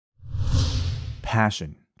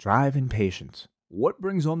passion, drive, and patience. What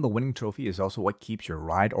brings home the winning trophy is also what keeps your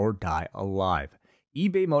ride or die alive.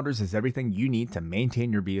 eBay Motors has everything you need to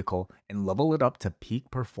maintain your vehicle and level it up to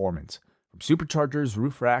peak performance. From superchargers,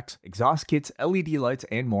 roof racks, exhaust kits, LED lights,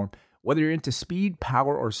 and more, whether you're into speed,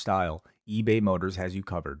 power, or style, eBay Motors has you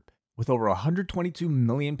covered. With over 122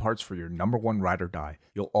 million parts for your number one ride or die,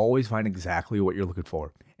 you'll always find exactly what you're looking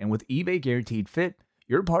for. And with eBay Guaranteed Fit,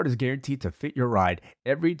 your part is guaranteed to fit your ride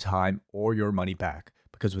every time or your money back.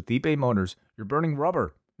 Because with eBay Motors, you're burning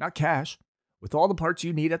rubber, not cash. With all the parts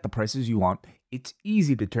you need at the prices you want, it's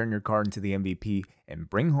easy to turn your car into the MVP and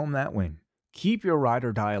bring home that win. Keep your ride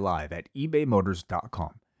or die alive at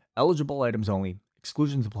ebaymotors.com. Eligible items only.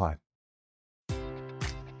 Exclusions apply.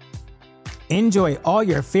 Enjoy all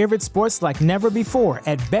your favorite sports like never before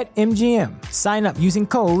at BetMGM. Sign up using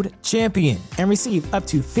code CHAMPION and receive up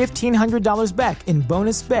to $1,500 back in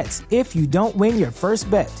bonus bets if you don't win your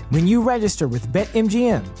first bet. When you register with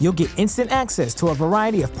BetMGM, you'll get instant access to a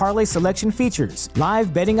variety of parlay selection features,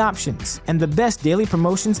 live betting options, and the best daily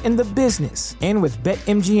promotions in the business. And with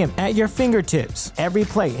BetMGM at your fingertips, every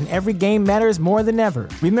play and every game matters more than ever.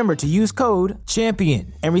 Remember to use code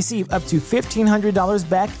CHAMPION and receive up to $1,500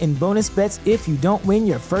 back in bonus bets if you don't win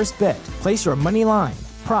your first bet. Place your money line,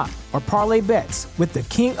 prop, or parlay bets with the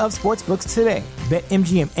king of sportsbooks today.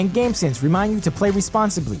 BetMGM and GameSense remind you to play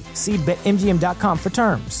responsibly. See BetMGM.com for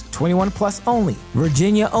terms. 21 plus only.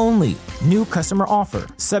 Virginia only. New customer offer.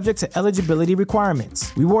 Subject to eligibility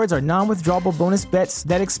requirements. Rewards are non-withdrawable bonus bets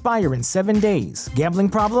that expire in 7 days. Gambling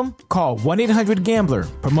problem? Call 1-800-GAMBLER.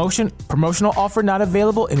 Promotional offer not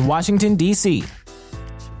available in Washington, D.C.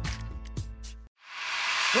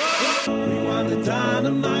 The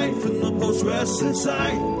dynamite from the post-wrestling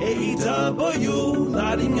site. AEW,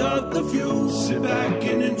 lighting up the fuse. Sit back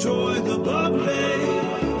and enjoy the bubbly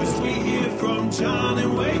as we hear from John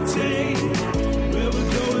and Waiting. Where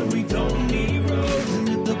we're going, we don't need roads. And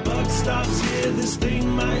if the buck stops here, this thing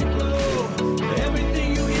might blow.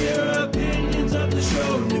 Everything you hear are opinions of the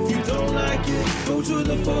show. And if you don't like it, go to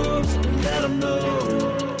the forums and let them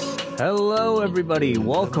know. Hello, everybody.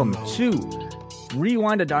 Welcome to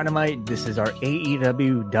Rewind to Dynamite. This is our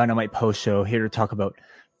AEW Dynamite post show, here to talk about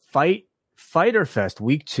Fyter Fest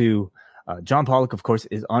Week 2. John Pollock, of course,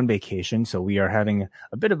 is on vacation, so we are having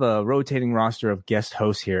a bit of a rotating roster of guest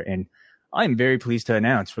hosts here, and I'm very pleased to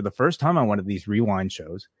announce for the first time on one of these Rewind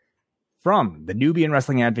shows, from the Nubian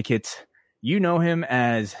Wrestling Advocates, you know him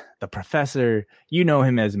as the Professor, you know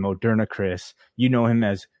him as Moderna Chris, you know him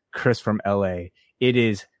as Chris from LA. It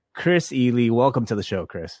is Chris Ely. Welcome to the show,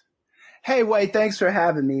 Chris. Hey, Wade, thanks for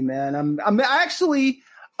having me, man. I'm actually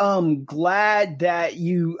glad that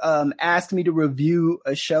you asked me to review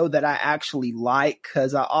a show that I actually like,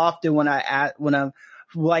 because I often when I'm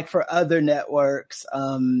like for other networks,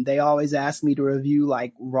 they always ask me to review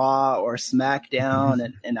like Raw or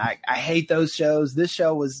SmackDown, and I hate those shows. This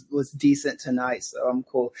show was decent tonight, so I'm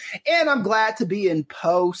cool, and I'm glad to be in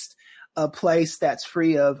post, a place that's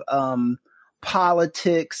free of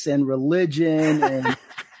politics and religion and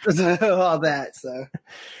all that. So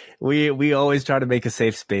we always try to make a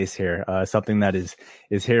safe space here, something that is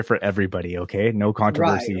here for everybody. Okay, no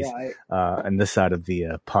controversies right. On this side of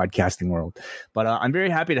the podcasting world. But I'm very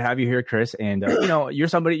happy to have you here, Chris. And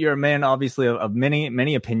you're a man, obviously, of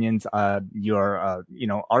many opinions. You're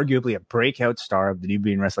arguably a breakout star of the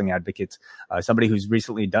Nubian Wrestling Advocates. Somebody who's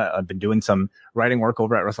recently been doing some writing work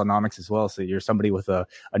over at WrestleNomics as well. So you're somebody with an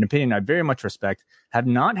opinion I very much respect. Have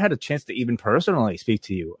not had a chance to even personally speak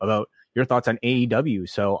to you about your thoughts on AEW.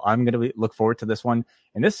 So I'm going to look forward to this one.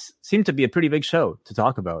 And this seemed to be a pretty big show to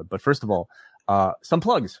talk about. But first of all, some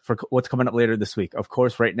plugs for what's coming up later this week. Of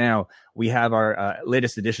course, right now we have our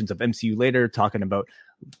latest editions of MCU Later talking about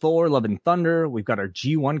Thor, Love and Thunder. We've got our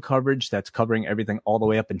G1 coverage that's covering everything all the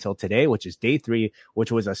way up until today, which is day 3,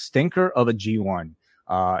 which was a stinker of a G1.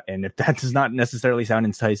 And if that does not necessarily sound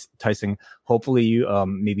enticing, hopefully you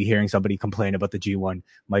maybe hearing somebody complain about the G1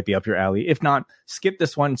 might be up your alley. If not, skip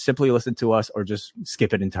this one, simply listen to us, or just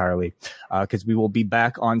skip it entirely, because we will be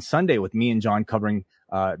back on Sunday with me and John covering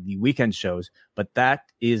the weekend shows. But that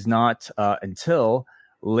is not until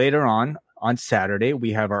later on Saturday.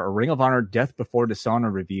 We have our Ring of Honor Death Before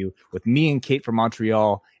Dishonor review with me and Kate from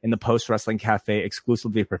Montreal in the Post Wrestling Cafe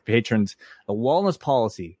exclusively for patrons. The Wellness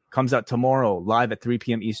Policy comes out tomorrow live at 3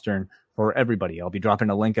 p.m. Eastern for everybody. I'll be dropping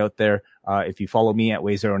a link out there. If you follow me at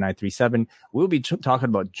Way0937, we'll be talking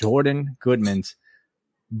about Jordan Goodman's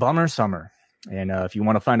Bummer Summer. And if you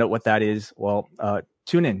want to find out what that is, well,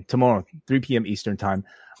 tune in tomorrow, 3 p.m. Eastern time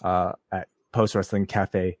at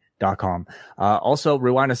postwrestlingcafe.com. Also,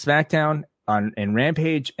 Rewind to SmackDown. in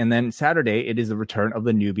Rampage, and then Saturday it is the return of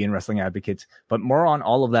the Nubian Wrestling Advocates. But more on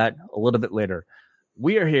all of that a little bit later.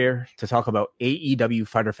 We are here to talk about AEW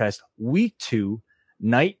Fyter Fest Week 2,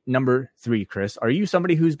 night number 3. Chris, are you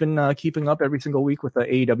somebody who's been keeping up every single week with the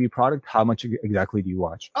AEW product? How much exactly do you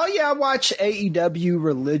watch? Oh yeah, I watch AEW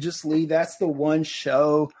religiously. That's the one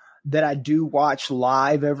show that I do watch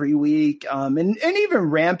live every week, and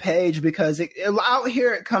even Rampage, because out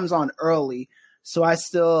here it comes on early, so I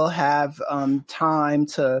still have time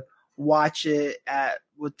to watch it at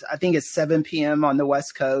I think it's 7 p.m. on the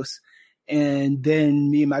West Coast, and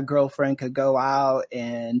then me and my girlfriend could go out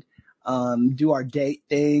and do our date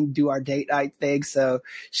night thing. So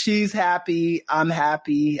she's happy, I'm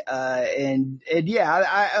happy, and yeah,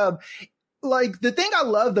 I like, the thing I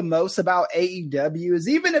love the most about AEW is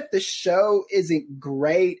even if the show isn't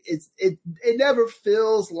great, it never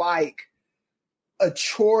feels like a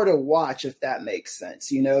chore to watch, if that makes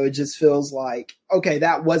sense. You know, it just feels like, okay,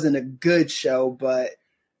 that wasn't a good show, but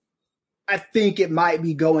I think it might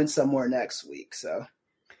be going somewhere next week. So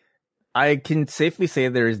I can safely say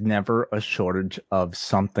there is never a shortage of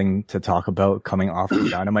something to talk about coming off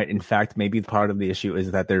of Dynamite. In fact, maybe part of the issue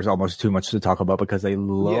is that there's almost too much to talk about because they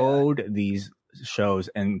load these shows.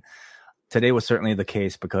 And today was certainly the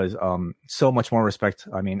case because so much more respect.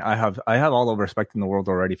 I mean, I have all the respect in the world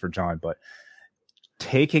already for John, but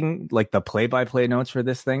taking like the play-by-play notes for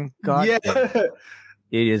this thing, God,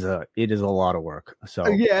 it is a lot of work. So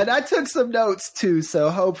yeah, and I took some notes too. So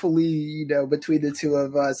hopefully, you know, between the two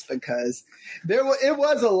of us, because it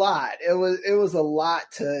was a lot. It was a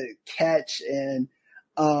lot to catch, and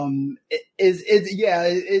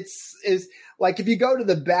it's like if you go to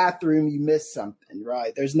the bathroom, you miss something,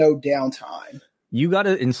 right? There's no downtime. You got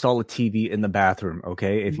to install a TV in the bathroom,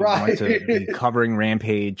 okay? If you want to be covering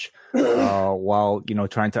Rampage while, you know,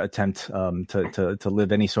 trying to attempt to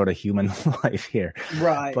live any sort of human life here.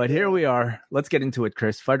 Right. But here we are. Let's get into it,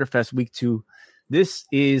 Chris. Fyter Fest Week 2. This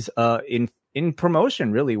is in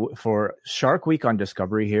promotion, really, for Shark Week on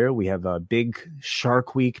Discovery here. We have big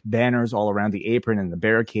Shark Week banners all around the apron and the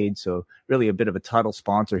barricade. So really a bit of a title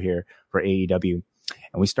sponsor here for AEW.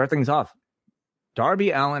 And we start things off.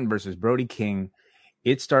 Darby Allin versus Brody King.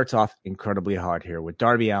 It starts off incredibly hot here with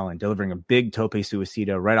Darby Allin delivering a big tope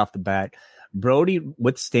suicida right off the bat. Brody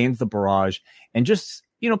withstands the barrage and just,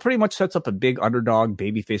 you know, pretty much sets up a big underdog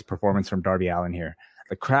babyface performance from Darby Allin here.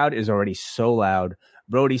 The crowd is already so loud.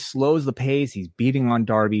 Brody slows the pace. He's beating on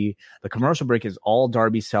Darby. The commercial break is all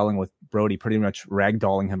Darby selling, with Brody pretty much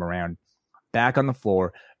ragdolling him around. Back on the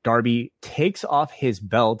floor, Darby takes off his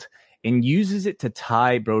belt and uses it to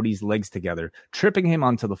tie Brody's legs together, tripping him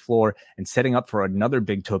onto the floor and setting up for another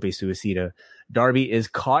big tope suicida. Darby is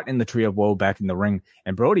caught in the tree of woe back in the ring,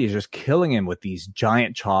 and Brody is just killing him with these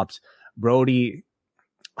giant chops. Brody,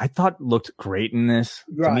 I thought, looked great in this.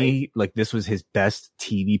 Right. To me, like, this was his best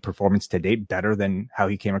TV performance to date, better than how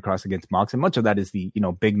he came across against Mox. And much of that is the, you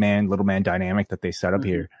know, big man, little man dynamic that they set up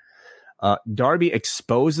here. Darby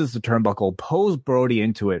exposes the turnbuckle, pulls Brody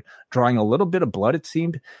into it, drawing a little bit of blood, it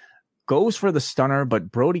seemed. Goes for the stunner,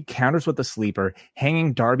 but Brody counters with the sleeper,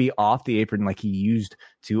 hanging Darby off the apron like he used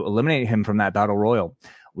to eliminate him from that battle royal.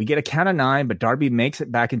 We get a count of 9, but Darby makes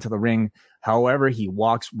it back into the ring. However, he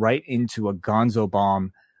walks right into a Gonzo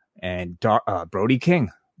bomb, and Brody King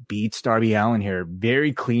beats Darby Allin here.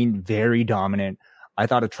 Very clean, very dominant. I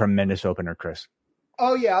thought a tremendous opener, Chris.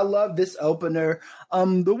 Oh yeah, I love this opener.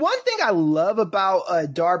 The one thing I love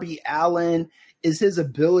about Darby Allin is his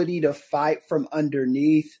ability to fight from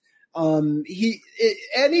underneath.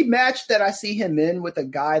 Any match that I see him in with a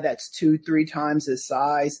guy that's 2-3 times his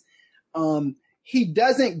size, he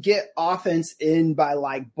doesn't get offense in by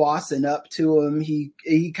like bossing up to him.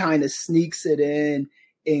 He kind of sneaks it in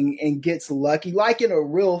and gets lucky, like in a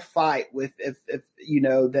real fight with, if you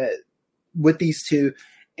know, that with these two.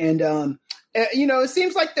 And, you know, it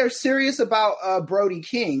seems like they're serious about Brody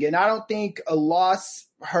King, and I don't think a loss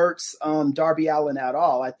hurts Darby Allin at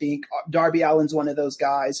all. I think Darby Allin's one of those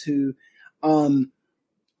guys who,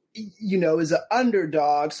 you know, is an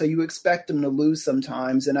underdog, so you expect him to lose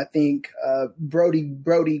sometimes. And I think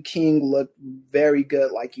Brody King looked very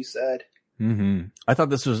good, like you said. Mm-hmm. I thought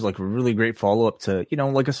this was like a really great follow-up to, you know,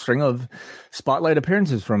 like a string of spotlight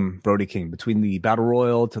appearances from Brody King between the Battle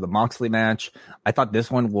Royal to the Moxley match. I thought this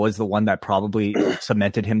one was the one that probably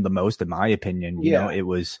cemented him the most, in my opinion. You know, it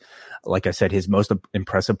was, like I said, his most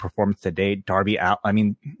impressive performance to date.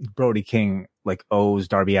 Brody King like owes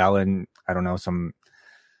Darby Allin, I don't know, some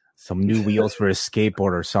new wheels for his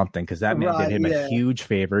skateboard or something, because that man did him a huge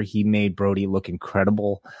favor. He made Brody look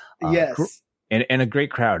incredible. Yes. And a great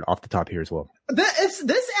crowd off the top here as well. This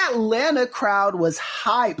Atlanta crowd was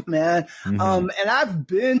hype, man. And I've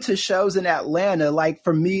been to shows in Atlanta. Like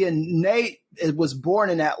for me and Nate, it was born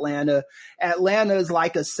in Atlanta. Atlanta is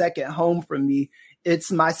like a second home for me. It's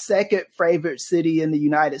my second favorite city in the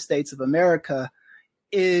United States of America,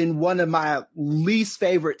 in one of my least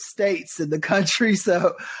favorite states in the country.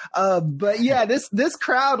 So, but yeah, this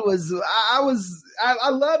crowd was, I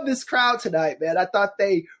love this crowd tonight, man. I thought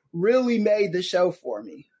they really made the show for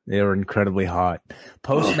me. They were incredibly hot.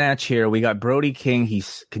 Post-match here, we got Brody King.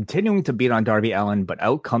 He's continuing to beat on Darby Allin, but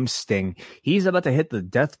out comes Sting. He's about to hit the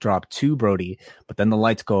death drop to Brody, but then the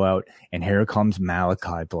lights go out, and here comes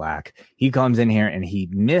Malachi Black. He comes in here, and he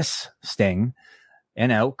missed Sting,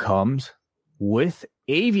 and out comes, with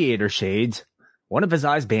aviator shades, one of his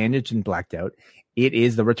eyes bandaged and blacked out. It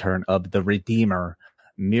is the return of the Redeemer,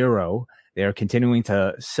 Miro. They're continuing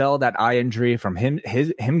to sell that eye injury from him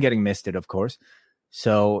getting misted, of course.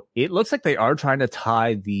 So it looks like they are trying to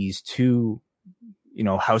tie these two,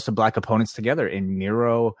 House of Black opponents together in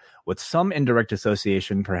Miro with some indirect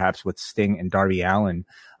association, perhaps with Sting and Darby Allin.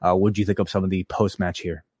 What'd you think of some of the post-match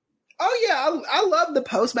here? Oh, yeah. I love the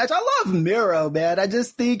post-match. I love Miro, man. I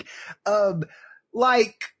just think, I'm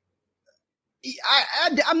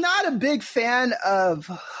not a big fan of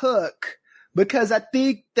Hook, because I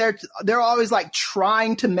think they're always like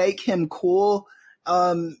trying to make him cool.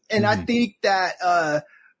 I think that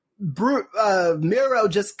Miro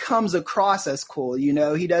just comes across as cool.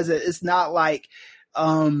 He doesn't, it's not like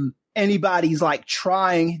anybody's like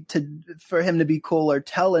trying for him to be cool or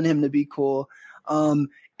telling him to be cool. I'm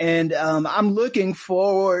looking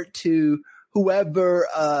forward to whoever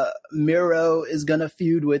Miro is going to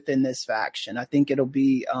feud with in this faction. I think it'll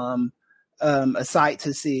be a sight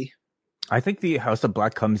to see. I think the House of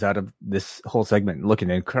Black comes out of this whole segment looking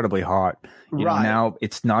incredibly hot. You know, now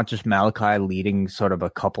it's not just Malachi leading sort of a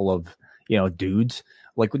couple of, dudes.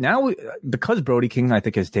 Like now, because Brody King, I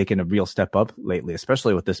think, has taken a real step up lately,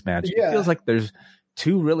 especially with this match. Yeah. It feels like there's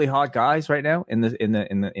two really hot guys right now in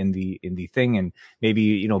the thing, and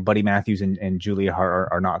maybe Buddy Matthews and Julia Hart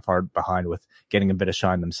are not far behind with getting a bit of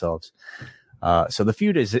shine themselves. So the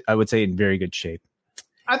feud is, I would say, in very good shape.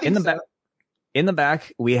 I think in the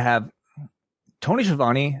back we have Tony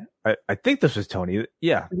Schiavone. I think this was Tony.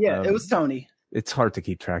 Yeah, it was Tony. It's hard to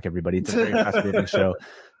keep track, everybody. It's a very fast-moving show.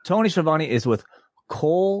 Tony Schiavone is with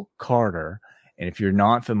Cole Carter, and if you're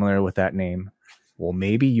not familiar with that name, well,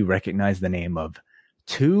 maybe you recognize the name of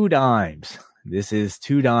Two Dimes. This is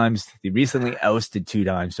Two Dimes, the recently ousted Two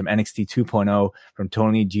Dimes from NXT 2.0 from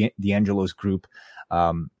Tony D'Angelo's group.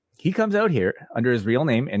 He comes out here under his real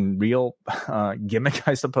name and real gimmick,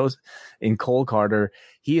 I suppose, in Cole Carter.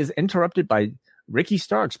 He is interrupted by Ricky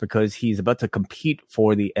Starks because he's about to compete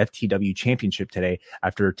for the FTW championship today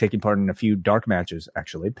after taking part in a few dark matches,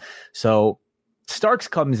 actually. So Starks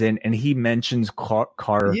comes in and he mentions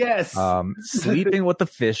Carter sleeping with the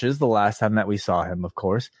fishes the last time that we saw him, of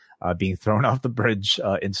course, being thrown off the bridge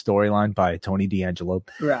in storyline by Tony D'Angelo.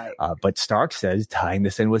 Right. But Starks says, tying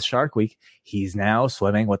this in with Shark Week, he's now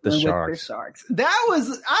swimming with the sharks. I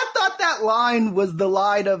thought that line was the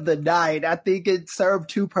line of the night. I think it served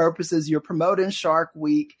two purposes. You're promoting Shark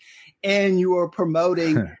Week and you are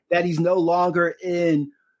promoting that he's no longer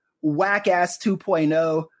in Whack Ass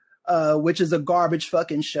 2.0. Which is a garbage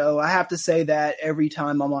fucking show. I have to say that every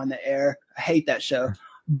time I'm on the air. I hate that show.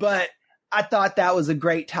 But I thought that was a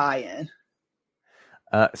great tie-in.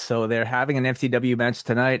 So they're having an FTW match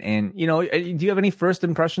tonight. And, do you have any first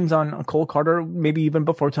impressions on Cole Carter, maybe even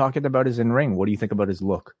before talking about his in-ring? What do you think about his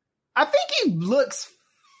look? I think he looks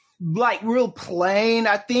like real plain.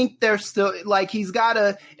 I think they're still like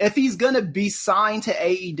if he's going to be signed to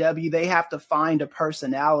AEW, they have to find a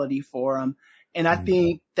personality for him. And I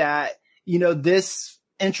think that, this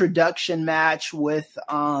introduction match with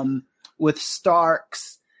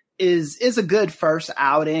Starks is a good first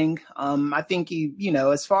outing. I think he,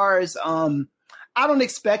 as far as, I don't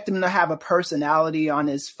expect him to have a personality on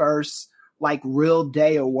his first real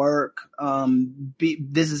day of work.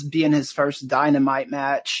 This is being his first Dynamite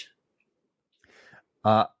match.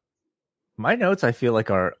 My notes, I feel like,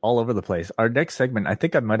 are all over the place. Our next segment, I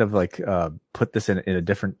think I might have put this in a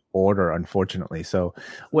different order, unfortunately. So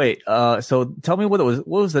wait, so tell me what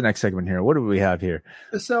was the next segment here? What do we have here?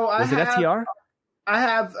 So was it FTR? I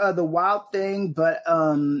have the Wild Thing, but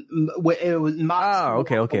it was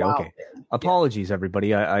Mox. Okay. Apologies,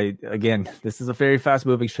 everybody. I again, this is a very fast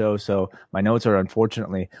moving show, so my notes are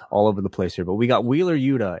unfortunately all over the place here. But we got Wheeler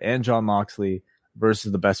Yuta and Jon Moxley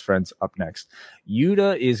versus the Best Friends up next.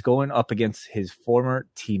 Yuta is going up against his former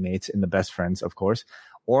teammates in the Best Friends, of course.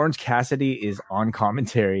 Orange Cassidy is on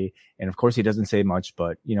commentary, and of course he doesn't say much,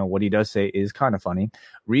 but what he does say is kind of funny.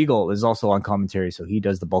 Regal is also on commentary, so he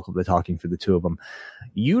does the bulk of the talking for the two of them.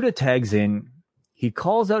 Yuta tags in. He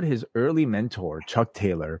calls out his early mentor, Chuck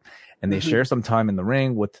Taylor, and they share some time in the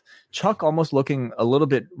ring, with Chuck almost looking a little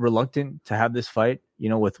bit reluctant to have this fight,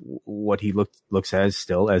 with what he looks as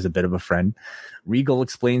still as a bit of a friend. Regal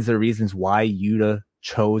explains the reasons why Yuta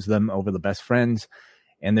chose them over the best friends.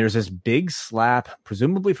 And there's this big slap,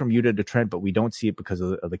 presumably from Yuta to Trent, but we don't see it because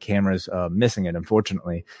of the cameras missing it,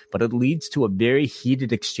 unfortunately. But it leads to a very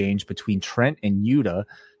heated exchange between Trent and Yuta.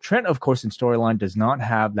 Trent, of course, in storyline, does not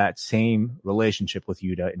have that same relationship with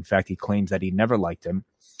Yuta. In fact, he claims that he never liked him.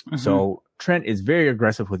 So Trent is very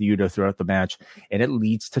aggressive with Yuta throughout the match, and it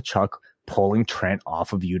leads to Chuck pulling Trent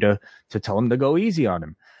off of Yuta to tell him to go easy on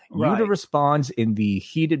him. Right. Yuta responds in the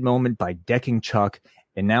heated moment by decking Chuck,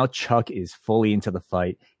 and now Chuck is fully into the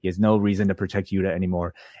fight. He has no reason to protect Yuta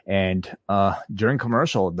anymore. And during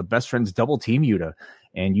commercial, the best friends double team Yuta,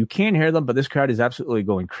 and you can't hear them, but this crowd is absolutely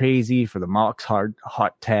going crazy for the Mox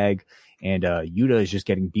hot tag, and Yuta is just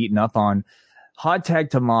getting beaten up on. Hot tag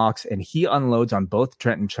to Mox, and he unloads on both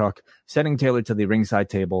Trent and Chuck, sending Taylor to the ringside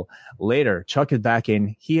table. Later, Chuck is back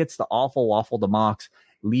in. He hits the awful waffle to Mox,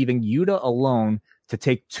 leaving Yuta alone to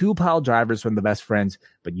take 2 pile drivers from the best friends,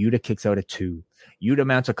 but Yuta kicks out at 2. Yuta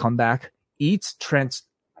mounts a comeback, eats Trent's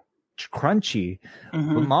crunchy,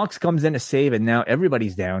 but Mox comes in to save, and now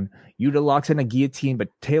everybody's down. Yuta locks in a guillotine, but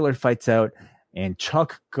Taylor fights out, and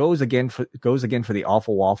Chuck goes again for the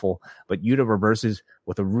awful waffle, but Yuta reverses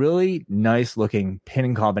with a really nice looking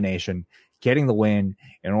pinning combination, getting the win.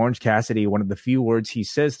 And Orange Cassidy, one of the few words he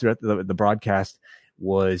says throughout the broadcast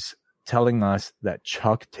was telling us that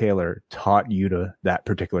Chuck Taylor taught Yuta that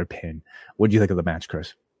particular pin. What do you think of the match,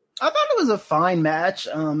 Chris? I thought it was a fine match.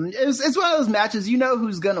 It's one of those matches,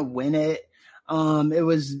 who's going to win it.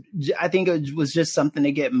 I think it was just something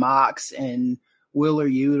to get Mox and Wheeler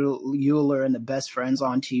Yuler and the best friends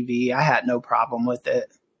on TV. I had no problem with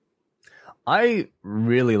it. I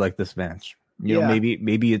really like this match.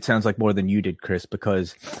 Maybe it sounds like more than you did, Chris,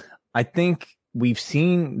 because I think we've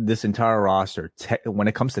seen this entire roster when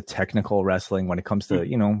it comes to technical wrestling, when it comes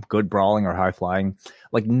to, good brawling or high flying,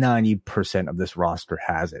 like 90% of this roster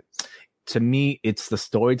has it. To me, it's the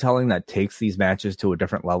storytelling that takes these matches to a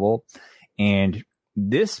different level. And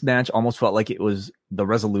this match almost felt like it was the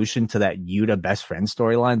resolution to that Yuta best friend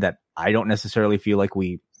storyline that I don't necessarily feel like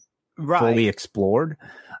we fully explored.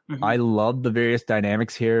 I love the various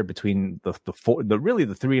dynamics here between the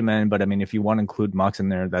 3 men, but I mean, if you want to include Mox in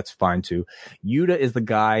there, that's fine too. Yuta is the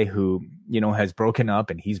guy who, has broken up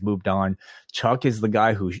and he's moved on. Chuck is the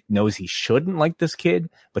guy who knows he shouldn't like this kid,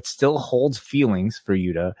 but still holds feelings for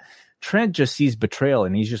Yuta. Trent just sees betrayal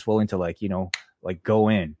and he's just willing to go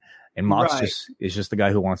in. And Mox is just the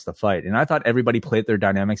guy who wants to fight. And I thought everybody played their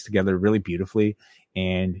dynamics together really beautifully.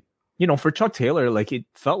 And, for Chuck Taylor, it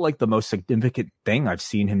felt like the most significant thing I've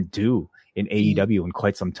seen him do in AEW in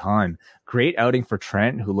quite some time. Great outing for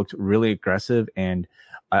Trent, who looked really aggressive, and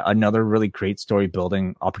another really great story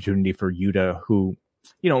building opportunity for Yuta, who,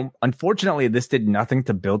 unfortunately, this did nothing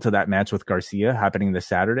to build to that match with Garcia happening this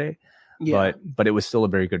Saturday. Yeah. But it was still a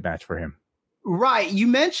very good match for him. Right. You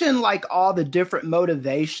mentioned all the different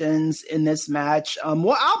motivations in this match.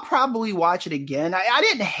 Well, I'll probably watch it again. I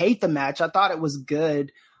didn't hate the match. I thought it was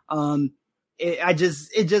good. It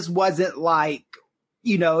just wasn't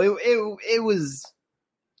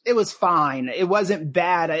it was fine. It wasn't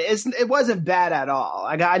bad. It wasn't bad at all.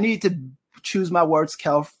 I need to choose my words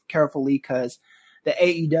carefully because the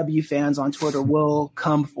AEW fans on Twitter will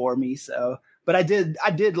come for me. So, but I did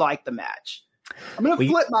like the match. I'm going to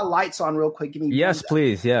flip my lights on real quick. Give me yes,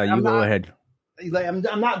 please. Yeah, you go ahead. I'm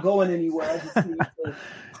not going anywhere. I just need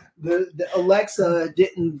the Alexa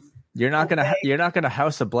didn't. You're not gonna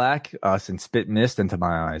House of Black us and spit mist into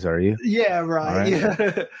my eyes, are you? Yeah, right.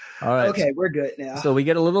 Yeah. All right. Okay, we're good now. So we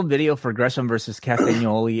get a little video for Gresham versus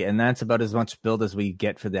Castagnoli, and that's about as much build as we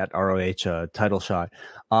get for that ROH title shot.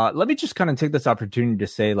 Let me just kind of take this opportunity to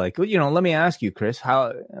say, let me ask you, Chris,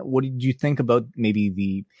 what did you think about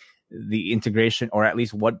maybe the integration, or at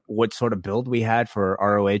least what sort of build we had for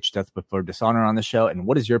ROH Death Before Dishonor on the show, and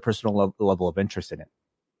what is your personal level of interest in it?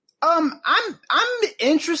 I'm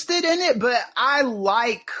interested in it, but I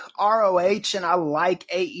like ROH and I like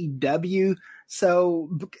AEW,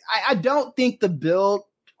 so I don't think the build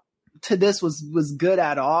to this was good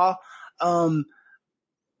at all. ROH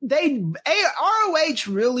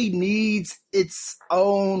really needs its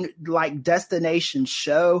own destination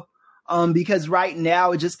show. because right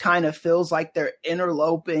now it just kind of feels like they're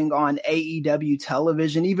interloping on AEW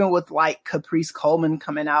television, even with like Caprice Coleman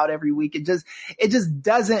coming out every week. It just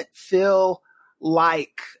doesn't feel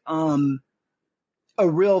like a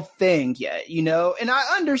real thing yet, you know? And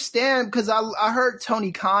I understand, because I heard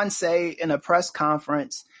Tony Khan say in a press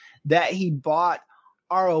conference that he bought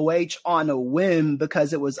ROH on a whim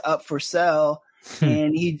because it was up for sale.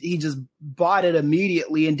 And he just bought it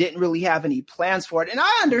immediately and didn't really have any plans for it. And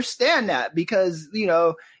I understand that, because, you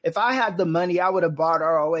know, if I had the money, I would have bought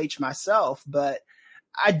ROH myself. But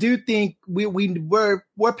I do think we're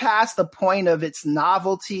past the point of its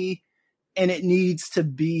novelty, and it needs to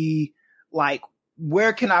be like,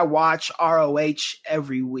 where can I watch ROH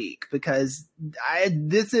every week? Because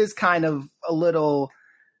this is kind of a little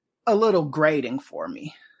grating for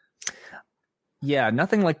me. Yeah,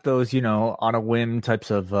 nothing like those, you know, on a whim types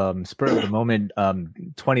of spur of the moment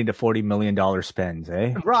 $20 to $40 million spends,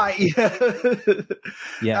 eh? Right. Yeah.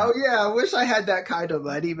 Yeah. Oh yeah, I wish I had that kind of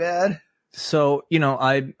money, man. So, you know,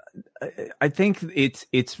 I think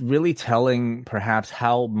it's really telling perhaps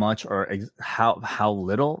how much or how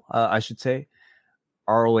little I should say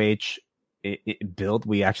ROH build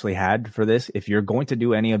we actually had for this. If you're going to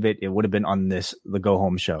do any of it, it would have been on the Go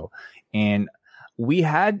Home show. And we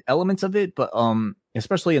had elements of it, but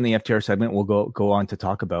especially in the FTR segment, we'll go on to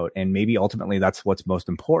talk about, and maybe ultimately that's what's most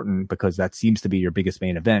important, because that seems to be your biggest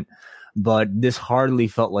main event. But this hardly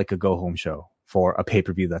felt like a Go Home show for a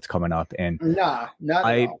pay-per-view that's coming up. And not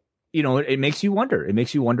at all. You know, it makes you wonder. It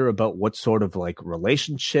makes you wonder about what sort of like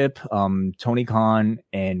relationship Tony Khan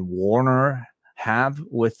and Warner have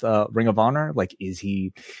with Ring of Honor. Like,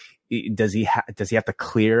 does he have to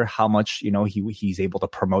clear how much, you know, he's able to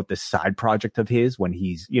promote this side project of his when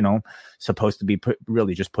he's, you know, supposed to be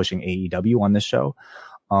really just pushing AEW on this show?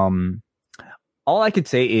 All I could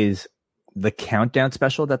say is the countdown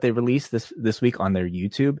special that they released this week on their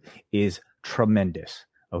YouTube is tremendous.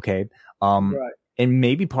 Okay. Right. And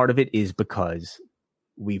maybe part of it is because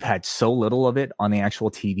we've had so little of it on the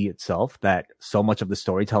actual TV itself that so much of the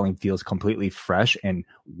storytelling feels completely fresh and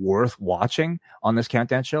worth watching on this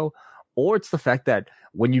countdown show. Or it's the fact that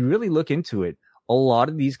when you really look into it, a lot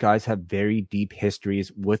of these guys have very deep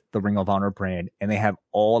histories with the Ring of Honor brand, and they have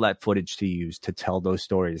all that footage to use to tell those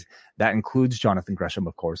stories. That includes Jonathan Gresham,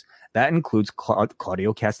 of course. That includes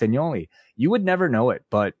Claudio Castagnoli. You would never know it,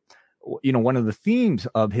 but you know, one of the themes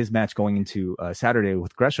of his match going into Saturday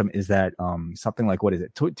with Gresham is that something like, what is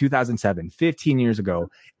it, 2007, 15 years ago,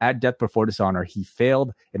 at Death Before Dishonor, he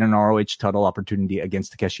failed in an ROH title opportunity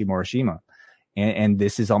against Takeshi Morishima. And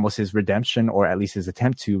this is almost his redemption, or at least his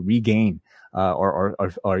attempt to regain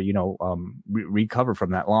recover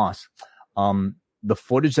from that loss. The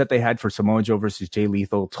footage that they had for Samoa Joe versus Jay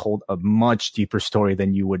Lethal told a much deeper story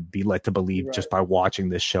than you would be led to believe just by watching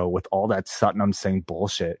this show with all that Satnam Singh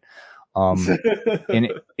bullshit.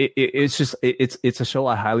 And it's a show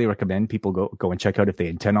I highly recommend people go and check out if they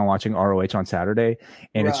intend on watching ROH on Saturday.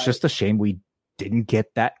 And it's just a shame we didn't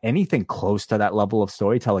get that anything close to that level of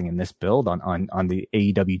storytelling in this build on the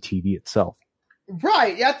AEW TV itself.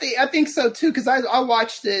 Right. Yeah, I think so too, because I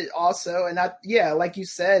watched it also, and like you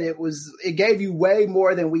said, it gave you way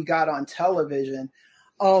more than we got on television.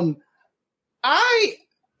 I'm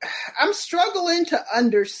struggling to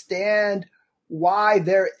understand why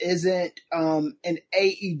there isn't an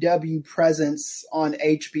AEW presence on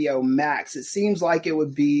HBO Max. It seems like it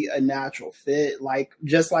would be a natural fit, like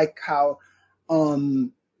just like how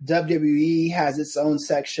WWE has its own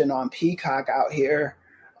section on Peacock out here.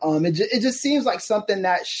 It just seems like something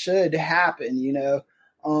that should happen, you know?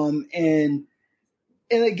 And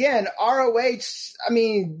again, ROH, I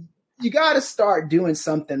mean, you got to start doing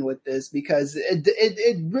something with this, because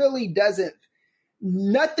it really doesn't,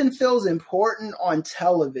 nothing feels important on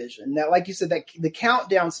television. Now, like you said, that the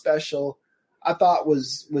countdown special I thought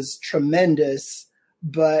was tremendous,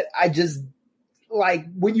 but I just, like,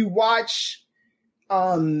 when you watch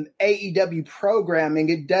AEW programming,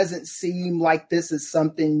 it doesn't seem like this is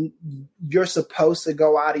something you're supposed to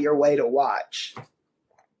go out of your way to watch.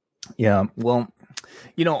 Yeah, well,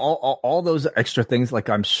 you know, all those extra things, like,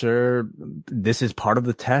 I'm sure this is part of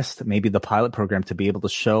the test, maybe the pilot program, to be able to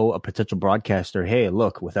show a potential broadcaster, hey,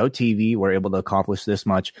 look, without TV, we're able to accomplish this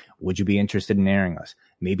much. Would you be interested in airing us?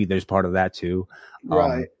 Maybe there's part of that too.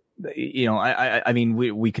 Right. You know, I mean,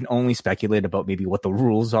 we can only speculate about maybe what the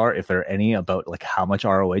rules are, if there are any, about like how much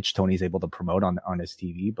ROH Tony's able to promote on his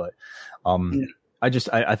TV. But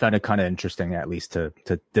I found it kind of interesting, at least to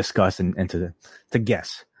discuss and to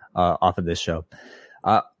guess off of this show.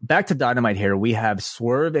 Back to Dynamite here. We have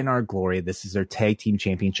Swerve in Our Glory. This is their tag team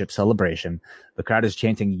championship celebration. The crowd is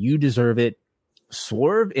chanting, "You deserve it."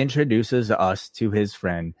 Swerve introduces us to his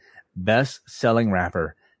friend, best-selling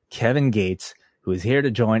rapper Kevin Gates, who is here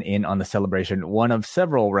to join in on the celebration. One of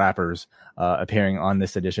several rappers appearing on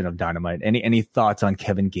this edition of Dynamite. Any thoughts on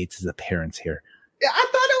Kevin Gates' appearance here? Yeah, I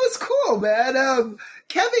thought it was cool, man.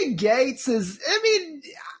 Kevin Gates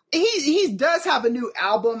he does have a new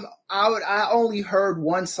album out. I only heard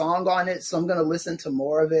one song on it, so I'm going to listen to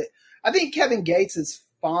more of it. I think Kevin Gates is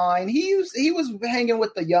fine. He was hanging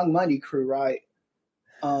with the Young Money crew, right?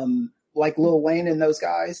 Like Lil Wayne and those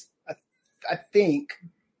guys. I think.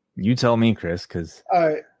 You tell me, Chris, because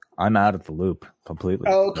I'm out of the loop completely.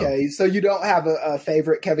 Okay, so you don't have a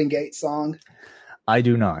favorite Kevin Gates song? I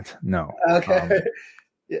do not. No. Okay.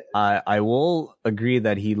 I will agree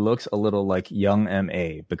that he looks a little like young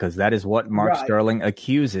MA, because that is what Mark Sterling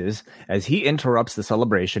accuses as he interrupts the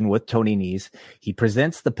celebration with Tony Nese. He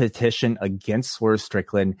presents the petition against Swerve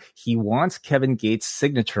Strickland. He wants Kevin Gates'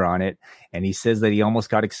 signature on it, and he says that he almost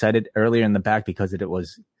got excited earlier in the back because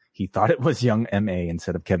he thought it was young MA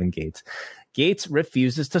instead of Kevin Gates. Gates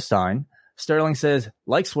refuses to sign. Sterling says,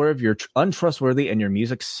 like Swerve, you're untrustworthy and your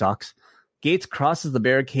music sucks. Gates crosses the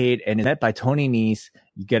barricade and is met by Tony Nese.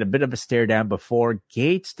 You get a bit of a stare down before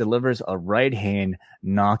Gates delivers a right hand,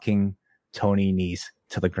 knocking Tony Nese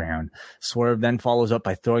to the ground. Swerve then follows up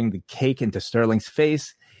by throwing the cake into Sterling's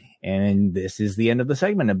face. And this is the end of the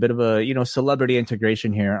segment. A bit of a, celebrity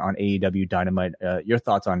integration here on AEW Dynamite. Your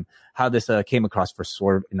thoughts on how this came across for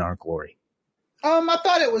Swerve in Our Glory? I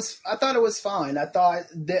thought it was fine. I thought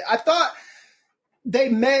they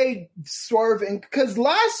made Swerve, because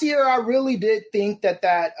last year I really did think that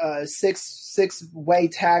six-way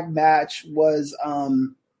tag match was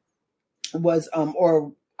or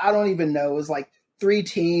I don't even know, it was like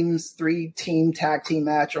 3-team tag team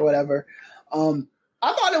match or whatever.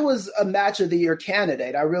 I thought it was a match of the year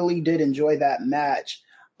candidate. I really did enjoy that match.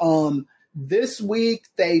 This week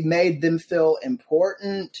they made them feel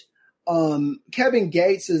important. Kevin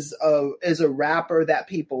Gates is a rapper that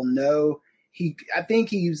people know. I think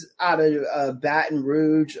he's out of Baton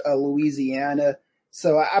Rouge, Louisiana.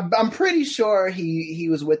 So I'm pretty sure he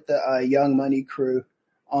was with the Young Money crew.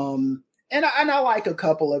 And I like a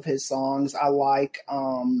couple of his songs. I like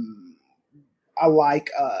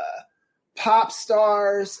Pop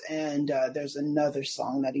Stars, and there's another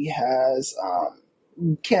song that he has.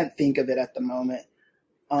 Can't think of it at the moment.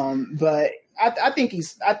 But I think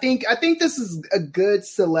this is a good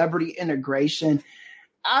celebrity integration.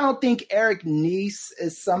 I don't think Eric Nese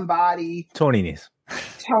is somebody. Tony Nese.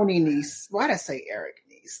 Why'd I say Eric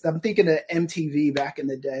Nese? I'm thinking of MTV back in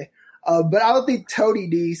the day. But I don't think Tony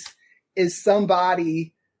Nese is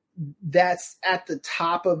somebody that's at the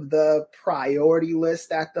top of the priority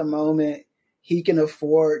list at the moment. He can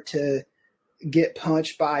afford to get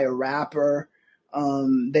punched by a rapper.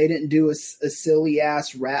 They didn't do a silly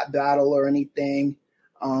ass rap battle or anything.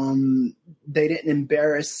 They didn't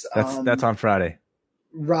embarrass. That's on Friday.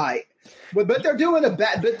 Right. But they're doing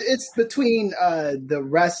but it's between the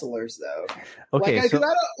wrestlers though. Okay. Do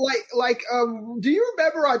you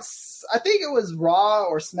remember I think it was Raw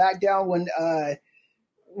or SmackDown when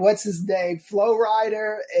what's his name? Flo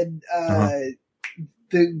Rida and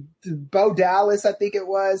the Bo Dallas, I think it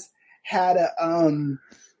was, had a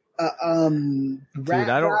Dude,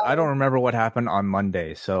 I don't remember what happened on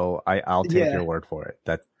Monday, so I'll take your word for it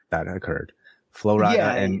that occurred. Flo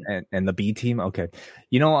Rida and the B team. Okay.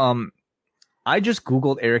 I just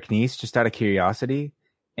Googled Eric Nese just out of curiosity.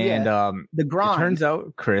 And the grind. It turns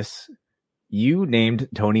out, Chris, you named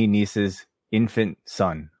Tony Nese's infant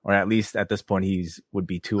son, or at least at this point would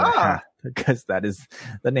be 2.5, because that is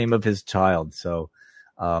the name of his child. So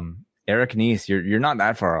Eric Nese, you're not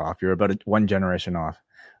that far off. You're about one generation off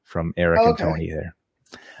from Eric and Tony there.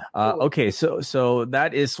 Okay, so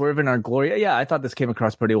that is Swerve in Our Glory. Yeah, I thought this came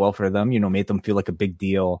across pretty well for them. Made them feel like a big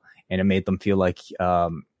deal, and it made them feel like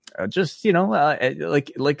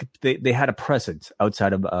like they had a presence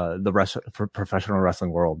outside of the professional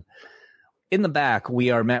wrestling world. In the back, we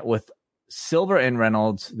are met with Silver and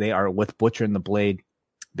Reynolds. They are with Butcher and the Blade.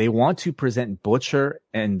 They want to present Butcher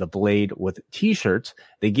and the Blade with T-shirts.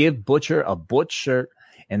 They give Butcher a Butch shirt,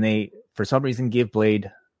 and they, for some reason, give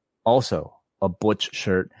Blade also a Butch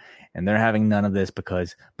shirt. And they're having none of this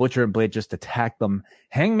because Butcher and Blade just attack them.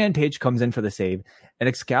 Hangman Page comes in for the save, and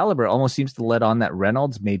Excalibur almost seems to let on that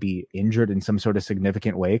Reynolds may be injured in some sort of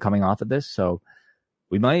significant way coming off of this. So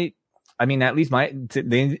we might, at least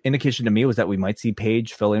the indication to me was that we might see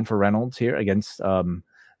Page fill in for Reynolds here against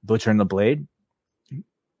Butcher and the Blade.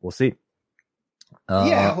 We'll see.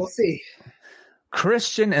 We'll see.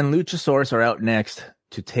 Christian and Luchasaurus are out next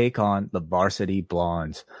to take on the Varsity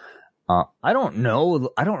Blondes. I don't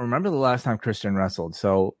know. I don't remember the last time Christian wrestled.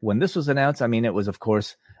 So when this was announced, I mean, it was, of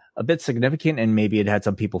course, a bit significant, and maybe it had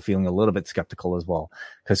some people feeling a little bit skeptical as well,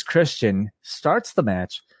 because Christian starts the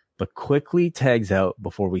match, but quickly tags out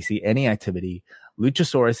before we see any activity.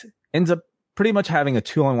 Luchasaurus ends up pretty much having a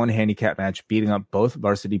 2-on-1 handicap match, beating up both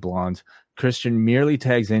Varsity Blondes. Christian merely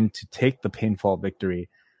tags in to take the pinfall victory.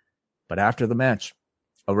 But after the match,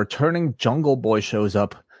 a returning Jungle Boy shows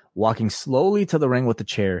up, walking slowly to the ring with the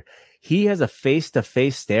chair. He has a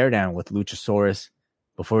face-to-face stare down with Luchasaurus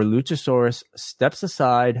before Luchasaurus steps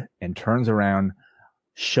aside and turns around,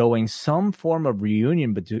 showing some form of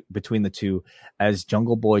reunion between the two as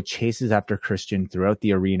Jungle Boy chases after Christian throughout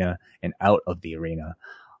the arena and out of the arena.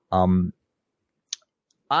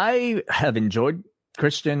 I have enjoyed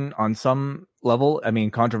Christian on some level. I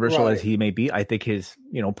mean, controversial as he may be, I think his,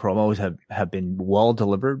 promos have been well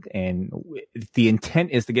delivered, and the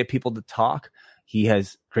intent is to get people to talk. He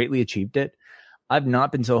has greatly achieved it. I've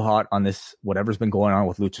not been so hot on this, whatever's been going on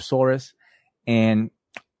with Luchasaurus. And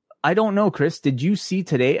I don't know, Chris, did you see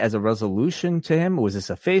today as a resolution to him? Was this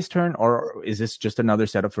a face turn, or is this just another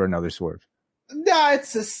setup for another swerve? No, it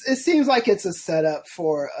seems like it's a setup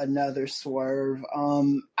for another swerve.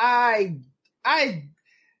 I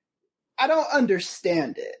don't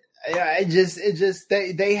understand it.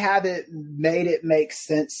 They haven't made it make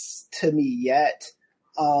sense to me yet.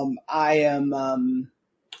 I am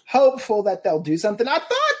hopeful that they'll do something. I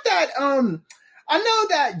thought that I know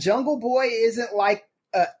that Jungle Boy isn't like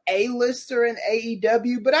a A-lister in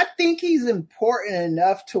AEW, but I think he's important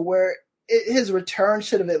enough to where his return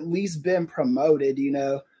should have at least been promoted.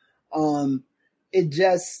 It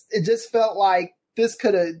just felt like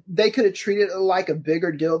they could have treated it like a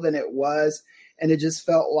bigger deal than it was, and it just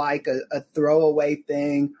felt like a throwaway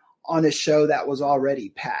thing on a show that was already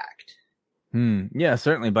packed. Yeah,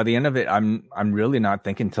 certainly. By the end of it, I'm really not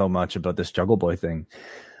thinking so much about this Jungle Boy thing.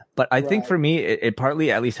 But I think for me, it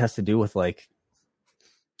partly at least has to do with like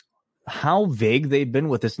how vague they've been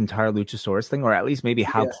with this entire Luchasaurus thing, or at least maybe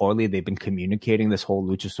how poorly they've been communicating this whole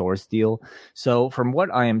Luchasaurus deal. So from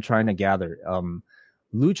what I am trying to gather,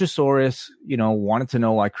 Luchasaurus, wanted to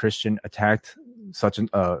know why Christian attacked such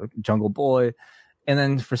a Jungle Boy. And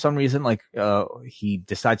then for some reason, he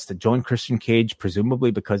decides to join Christian Cage,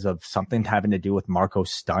 presumably because of something having to do with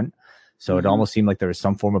Marco's stunt. So it almost seemed like there was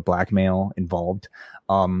some form of blackmail involved.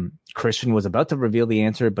 Christian was about to reveal the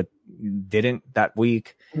answer, but didn't that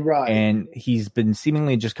week. Right. And he's been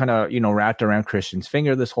seemingly just kind of, wrapped around Christian's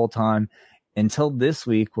finger this whole time until this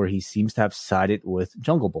week, where he seems to have sided with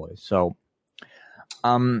Jungle Boy. So,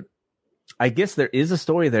 I guess there is a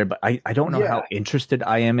story there, but I don't know how interested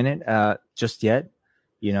I am in it just yet,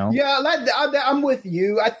 Yeah, I'm with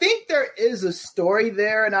you. I think there is a story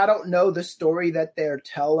there, and I don't know the story that they're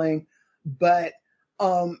telling, but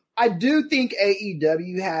I do think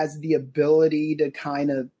AEW has the ability to kind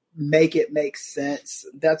of make it make sense.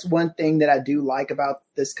 That's one thing that I do like about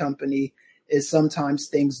this company is sometimes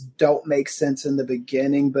things don't make sense in the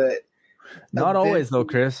beginning, but not always though,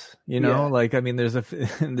 Chris. There's a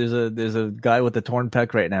guy with the torn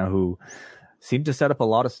pec right now who seemed to set up a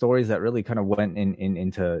lot of stories that really kind of went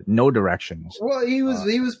into no directions. Well, he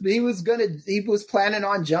was planning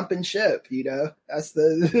on jumping ship. That's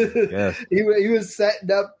he was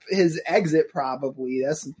setting up his exit. Probably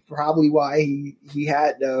that's probably why he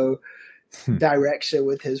had no direction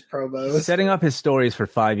with his promos. Setting up his stories for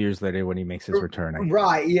 5 years later when he makes his return.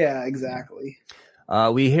 Right? Yeah, exactly.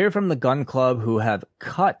 We hear from the Gun Club, who have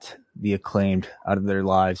cut the Acclaimed out of their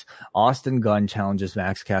lives. Austin Gunn challenges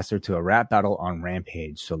Max Caster to a rap battle on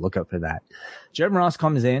Rampage, so look out for that. Jim Ross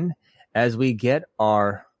comes in as we get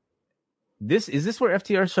our... Is this where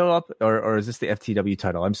FTR show up, or is this the FTW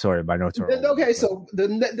title? I'm sorry, my notes are... Okay, so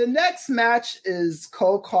the next match is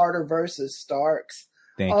Cole Carter versus Starks.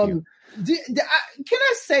 Thank you. Can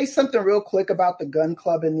I say something real quick about the Gun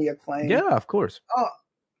Club and the Acclaimed? Yeah, of course.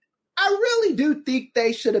 I really do think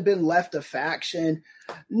they should have been left a faction.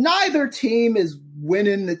 Neither team is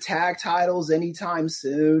winning the tag titles anytime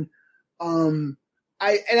soon.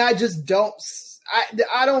 I just don't.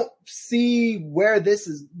 I don't see where this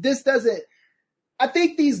doesn't. I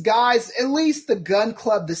think these guys, at least the Gun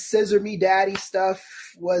Club, the Scissor Me Daddy stuff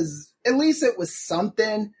was, at least it was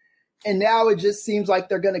something. And now it just seems like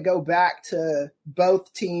they're going to go back to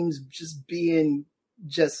both teams just being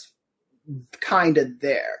just kind of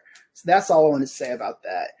there. So that's all I want to say about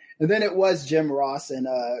that. And then it was Jim Ross and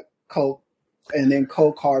Cole and then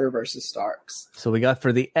Cole Carter versus Starks. So we got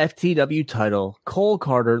for the FTW title, Cole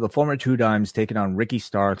Carter, the former Two Dimes, taking on Ricky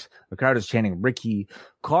Starks. The crowd is chanting Ricky.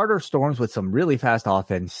 Carter storms with some really fast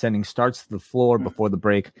offense, sending Starks to the floor before the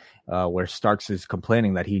break, where Starks is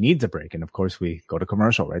complaining that he needs a break. And of course, we go to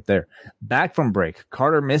commercial right there. Back from break,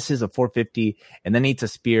 Carter misses a 450 and then eats a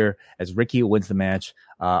spear as Ricky wins the match.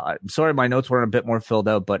 I'm sorry, my notes weren't a bit more filled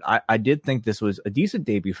out, but I did think this was a decent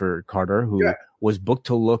debut for Carter, who was booked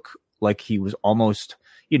to look like he was almost,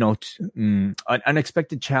 an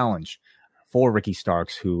unexpected challenge for Ricky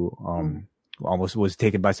Starks, who almost was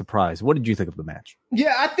taken by surprise. What did you think of the match?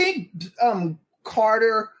 Yeah, I think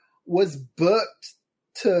Carter was booked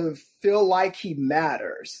to feel like he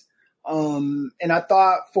matters. And I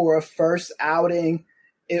thought for a first outing,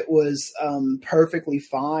 it was perfectly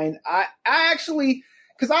fine. I actually,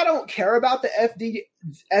 because I don't care about the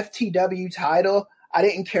FTW title. I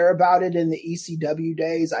didn't care about it in the ECW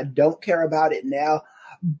days. I don't care about it now.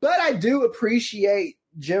 But I do appreciate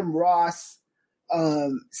Jim Ross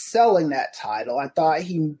selling that title. I thought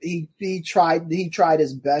he tried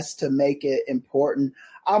his best to make it important.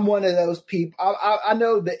 I'm one of those people. I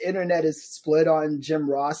know the internet is split on Jim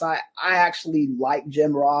Ross. I actually like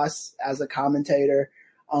Jim Ross as a commentator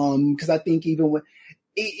because I think even when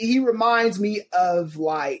he reminds me of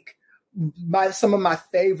like some of my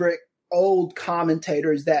favorite old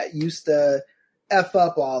commentators that used to F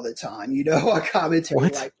up all the time, a commentator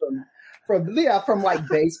like from like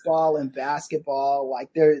baseball and basketball. Like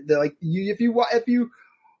they're like if you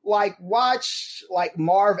like watch like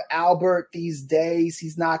Marv Albert these days,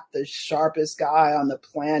 he's not the sharpest guy on the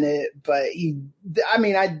planet, but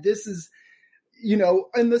this is,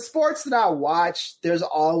 in the sports that I watch, there's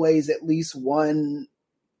always at least one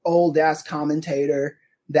old ass commentator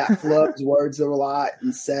that flubs words a lot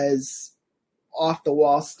and says off the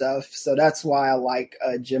wall stuff. So that's why I like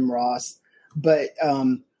Jim Ross. But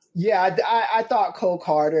I thought Cole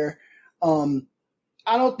Carter, I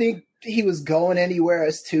don't think he was going anywhere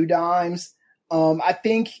as Two Dimes. I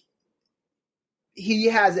think he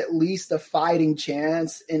has at least a fighting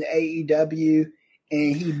chance in AEW,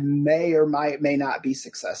 and he may or may not be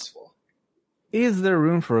successful. Is there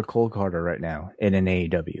room for a Cole Carter right now in an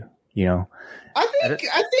AEW? I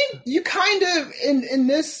think you kind of in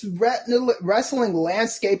this wrestling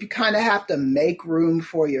landscape, you kind of have to make room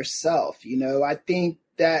for yourself. I think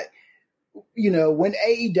that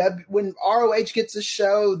when ROH gets a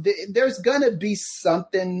show, there's gonna be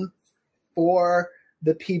something for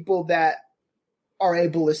the people that are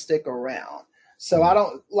able to stick around. So I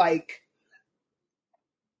don't like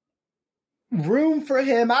room for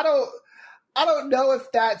him. I don't know if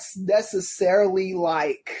that's necessarily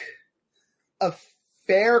like a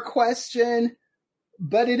fair question,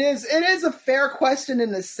 but it is a fair question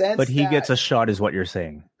in the sense but he gets a shot is what you're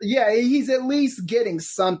saying. Yeah, he's at least getting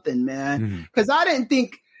something, man. Because I didn't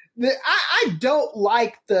think that I don't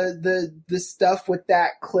like the stuff with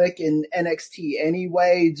that clique in NXT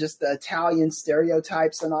anyway, just the Italian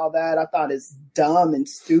stereotypes and all that. I thought it's dumb and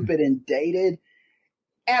stupid and dated.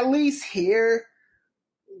 At least here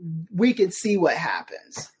we can see what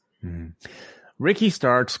happens. Ricky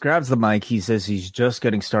Starks grabs the mic. He says he's just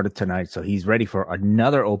getting started tonight, so he's ready for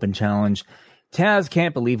another open challenge. Taz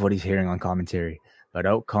can't believe what he's hearing on commentary, but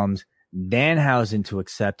out comes Danhausen to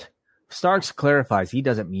accept. Starks clarifies he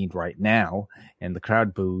doesn't mean right now, and the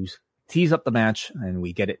crowd boos. Tease up the match, and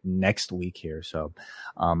we get it next week here. So,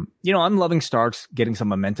 I'm loving Starks getting some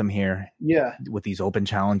momentum here. Yeah, with these open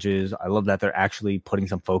challenges. I love that they're actually putting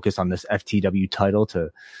some focus on this FTW title to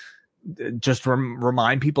just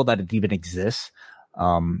remind people that it even exists.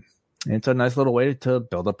 It's a nice little way to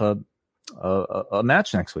build up a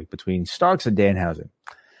match next week between Starks and Danhausen.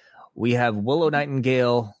 We have Willow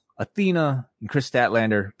Nightingale, Athena, and Chris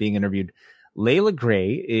Statlander being interviewed. Layla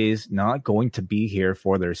Gray is not going to be here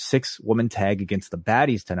for their 6-woman tag against the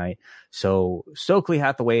Baddies tonight. So Stokely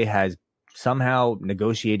Hathaway has somehow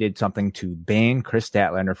negotiated something to ban Chris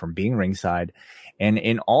Statlander from being ringside. And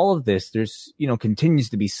in all of this, there's, continues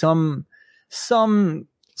to be some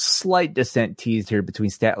slight dissent teased here between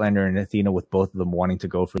Statlander and Athena, with both of them wanting to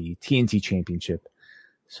go for the TNT championship.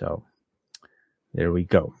 So there we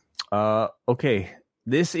go. Okay.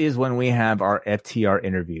 This is when we have our FTR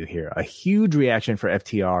interview here. A huge reaction for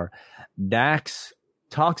FTR. Dax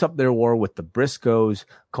talks up their war with the Briscoes,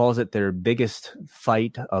 calls it their biggest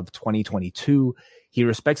fight of 2022. He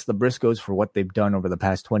respects the Briscoes for what they've done over the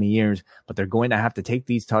past 20 years, but they're going to have to take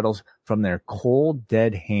these titles from their cold,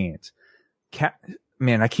 dead hands.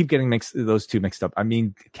 man, I keep getting those two mixed up. I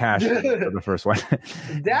mean, Cash for the first one.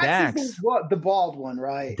 Dax is the bald one,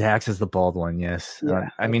 right? Dax is the bald one, yes. Yeah.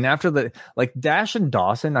 I mean, after Dash and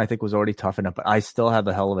Dawson, I think was already tough enough, but I still have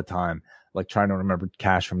a hell of a time trying to remember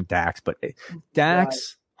Cash from Dax. But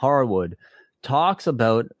Dax Harwood talks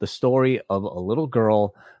about the story of a little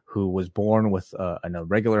girl who was born with an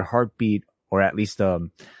irregular heartbeat, or at least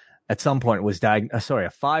at some point was a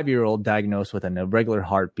 5-year-old diagnosed with an irregular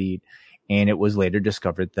heartbeat. And it was later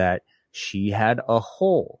discovered that she had a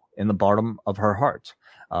hole in the bottom of her heart.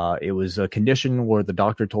 It was a condition where the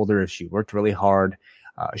doctor told her if she worked really hard,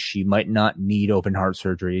 she might not need open heart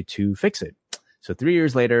surgery to fix it. So 3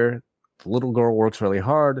 years later, the little girl works really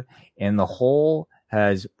hard and the hole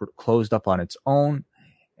has closed up on its own.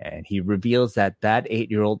 And he reveals that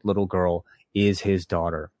 8-year-old little girl is his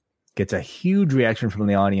daughter. Gets a huge reaction from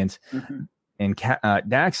the audience. Mm-hmm. And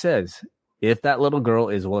Dax says, if that little girl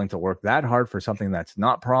is willing to work that hard for something that's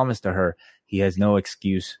not promised to her, he has no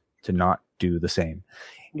excuse to not do the same.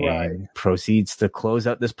 Right. And proceeds to close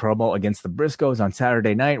out this promo against the Briscoes on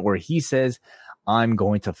Saturday night, where he says, I'm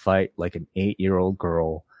going to fight like an 8-year-old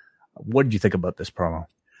girl. What did you think about this promo?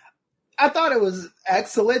 I thought it was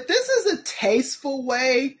excellent. This is a tasteful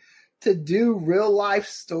way to do real life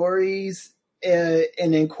stories and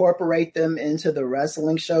incorporate them into the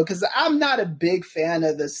wrestling show. Cause I'm not a big fan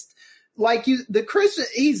of this. Christian,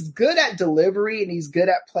 he's good at delivery and he's good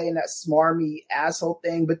at playing that smarmy asshole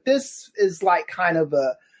thing. But this is kind of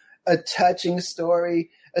a touching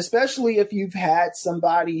story, especially if you've had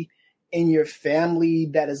somebody in your family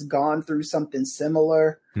that has gone through something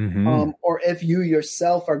similar, or if you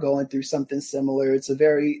yourself are going through something similar. It's a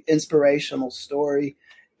very inspirational story.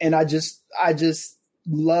 And I just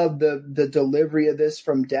love the delivery of this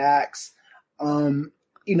from Dax.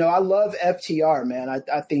 I love FTR, man.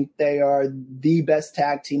 I think they are the best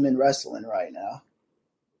tag team in wrestling right now.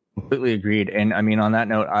 Completely agreed. And I mean, on that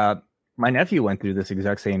note, my nephew went through this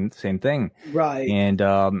exact same thing. Right. And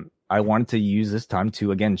I wanted to use this time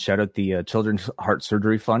to, again, shout out the Children's Heart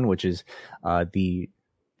Surgery Fund, which is the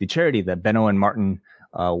charity that Benno and Martin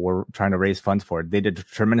were trying to raise funds for. They did a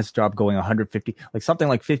tremendous job going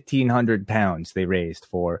 1,500 pounds they raised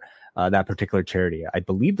for that particular charity. I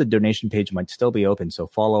believe the donation page might still be open, so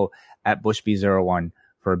follow at BushB01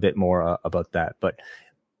 for a bit more about that. But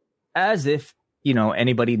as if,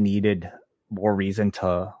 anybody needed more reason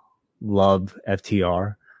to love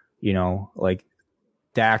FTR,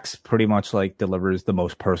 Dax pretty much delivers the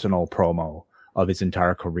most personal promo of his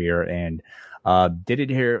entire career, and did it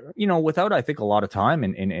here, without, I think, a lot of time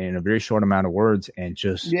and in a very short amount of words, and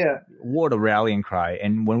just what a rallying cry.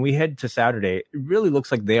 And when we head to Saturday, it really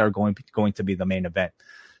looks like they are going to be the main event.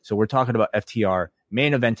 So we're talking about FTR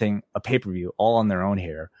main eventing a pay-per-view all on their own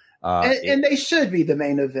here. And they should be the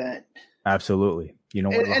main event. Absolutely.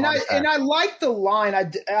 And I like the line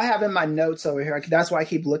I have in my notes over here. That's why I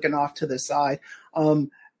keep looking off to the side.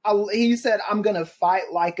 He said, I'm going to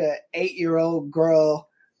fight like a 8-year-old girl,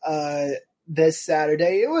 this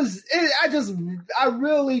Saturday. I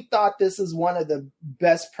really thought this is one of the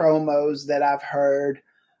best promos that I've heard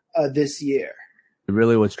this year. It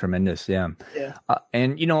really was tremendous. Yeah.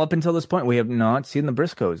 And up until this point, we have not seen the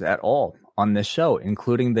Briscoes at all on this show,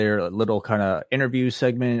 including their little kind of interview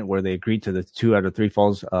segment where they agreed to the 2 out of 3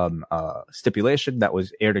 falls stipulation that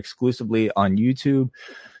was aired exclusively on YouTube.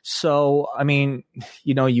 So, I mean,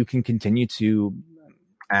 you can continue to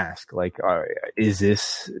ask, is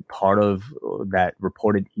this part of that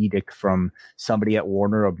reported edict from somebody at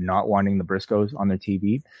Warner of not wanting the Briscoes on their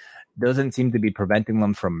TV? Doesn't seem to be preventing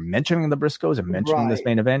them from mentioning the Briscoes and mentioning this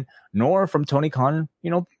main event, nor from Tony Khan,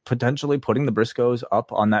 potentially putting the Briscoes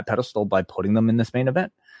up on that pedestal by putting them in this main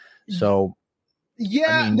event. So,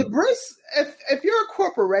 if you're a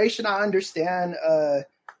corporation, I understand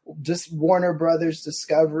just Warner Brothers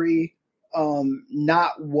Discovery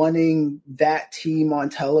not wanting that team on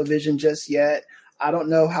television just yet. I don't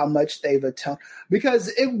know how much they've atoned, because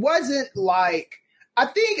it wasn't I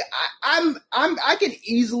think I can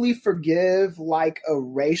easily forgive a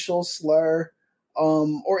racial slur,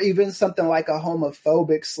 or even something like a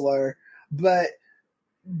homophobic slur. But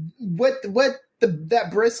what that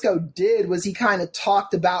Briscoe did was he kind of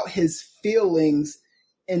talked about his feelings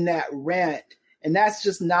in that rant, and that's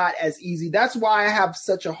just not as easy. That's why I have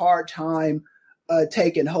such a hard time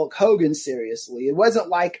taking Hulk Hogan seriously. It wasn't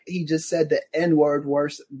like he just said the N-word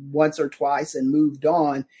once or twice and moved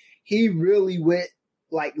on. He really went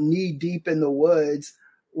knee deep in the woods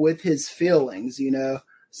with his feelings,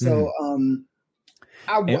 So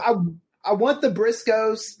I want the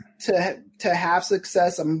Briscoes to have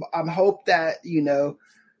success. I'm hope that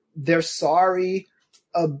they're sorry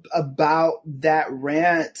about that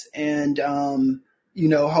rant, and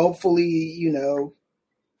hopefully,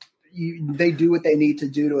 they do what they need to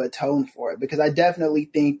do to atone for it, because I definitely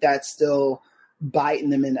think that's still biting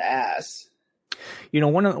them in the ass.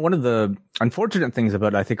 One of the unfortunate things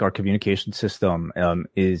about, I think, our communication system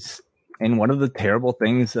is, and one of the terrible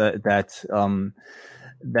things that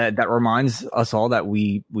reminds us all that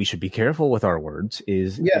we should be careful with our words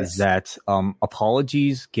is that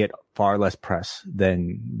apologies get far less press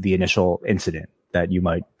than the initial incident that you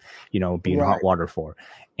might, be in hot water for.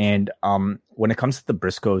 And when it comes to the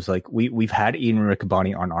Briscoes, like we've had Ian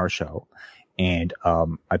Riccaboni on our show, and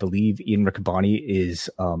I believe Ian Riccaboni is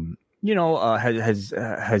has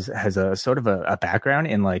a sort of a background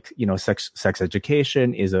in sex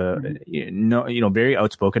education, is very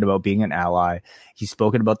outspoken about being an ally. He's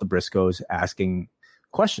spoken about the Briscoes, asking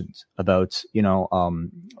questions about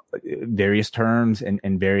various terms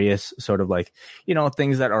and various sort of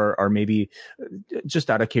things that are maybe just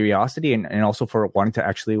out of curiosity, and also for wanting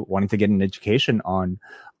to get an education on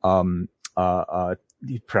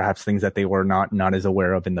perhaps things that they were not as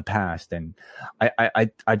aware of in the past. And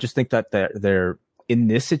I just think that they're in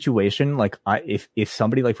this situation. If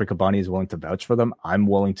somebody like Riccaboni is willing to vouch for them, I'm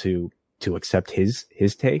willing to accept his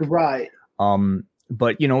take. Right.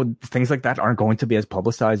 But things like that aren't going to be as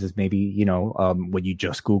publicized as maybe when you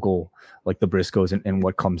just Google the Briscoes and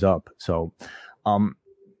what comes up. So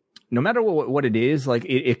no matter what it is,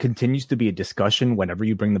 it continues to be a discussion whenever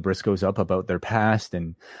you bring the Briscoes up about their past.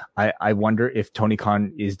 And I wonder if Tony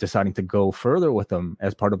Khan is deciding to go further with them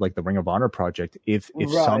as part of the Ring of Honor project. If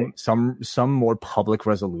right. some more public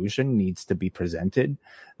resolution needs to be presented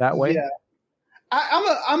that way. Yeah.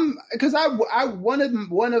 I'm because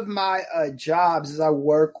one of my jobs is I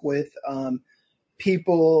work with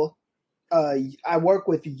people. I work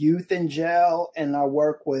with youth in jail, and I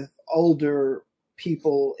work with older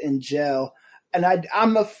people in jail. And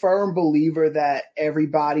I'm a firm believer that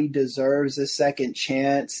everybody deserves a second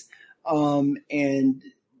chance. And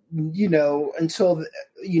until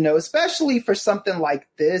especially for something like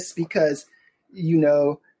this, because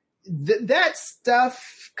that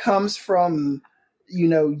stuff comes from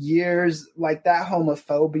years like that,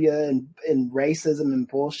 homophobia and racism and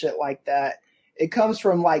bullshit like that. It comes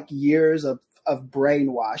from years of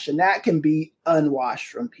brainwash, and that can be unwashed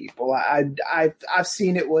from people. I've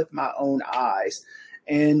seen it with my own eyes.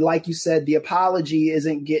 And like you said, the apology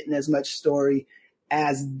isn't getting as much story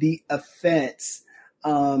as the offense.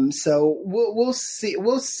 So we'll see.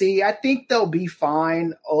 We'll see. I think they'll be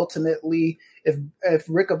fine ultimately if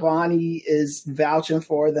Riccaboni is vouching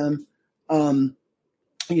for them. I'm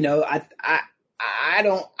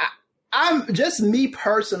just me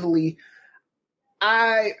personally.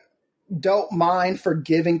 I don't mind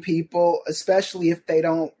forgiving people, especially if they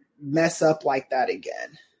don't mess up like that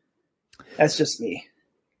again. That's just me.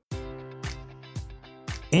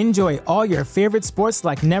 Enjoy all your favorite sports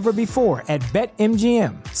like never before at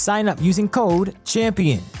BetMGM. Sign up using code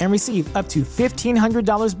CHAMPION and receive up to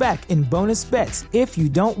 $1,500 back in bonus bets if you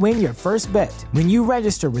don't win your first bet. When you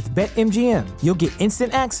register with BetMGM, you'll get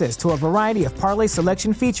instant access to a variety of parlay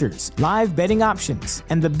selection features, live betting options,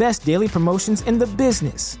 and the best daily promotions in the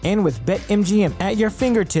business. And with BetMGM at your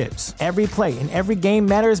fingertips, every play and every game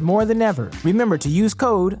matters more than ever. Remember to use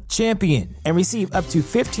code CHAMPION and receive up to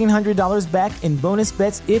 $1,500 back in bonus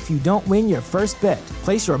bets if you don't win your first bet.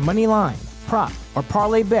 Place your money line, prop, or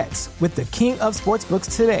parlay bets with the king of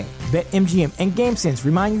sportsbooks today. BetMGM and GameSense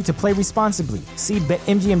remind you to play responsibly. See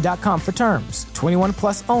BetMGM.com for terms. 21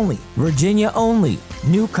 plus only. Virginia only.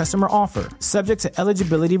 New customer offer. Subject to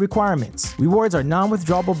eligibility requirements. Rewards are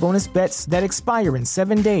non-withdrawable bonus bets that expire in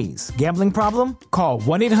 7 days. Gambling problem? Call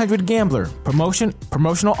 1-800-GAMBLER.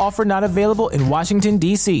 Promotional offer not available in Washington,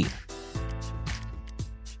 D.C.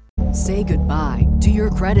 Say goodbye to your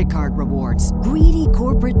credit card rewards. Greedy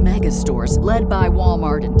corporate mega stores, led by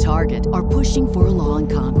Walmart and Target, are pushing for a law in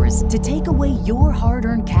Congress to take away your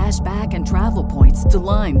hard-earned cash back and travel points to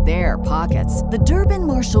line their pockets. The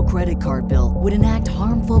Durbin-Marshall credit card bill would enact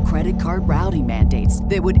harmful credit card routing mandates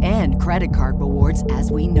that would end credit card rewards as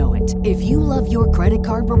we know it. If you love your credit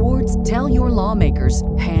card rewards, tell your lawmakers,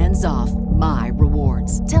 hands off my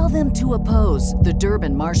rewards. Tell them to oppose the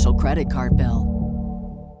Durbin-Marshall credit card bill.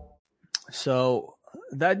 So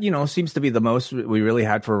that, seems to be the most we really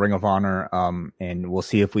had for Ring of Honor. And we'll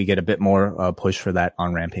see if we get a bit more push for that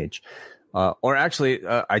on Rampage. Or actually,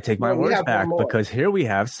 I take my words back, because here we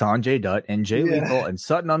have Sanjay Dutt and Jay Lethal and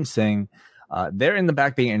Satnam Singh. They're in the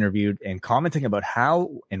back being interviewed and commenting about how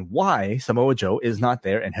and why Samoa Joe is not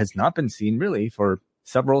there and has not been seen really for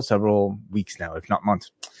several weeks now, if not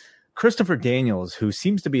months. Christopher Daniels, who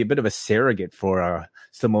seems to be a bit of a surrogate for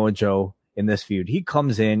Samoa Joe in this feud, he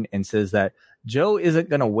comes in and says that Joe isn't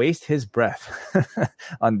going to waste his breath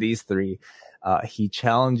on these three. He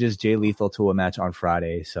challenges Jay Lethal to a match on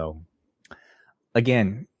Friday. So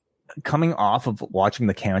again, coming off of watching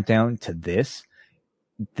the countdown to this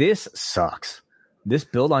sucks. This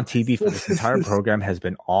build on TV for this entire program has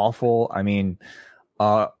been awful. I mean,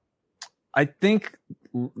 I think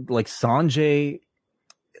like Sanjay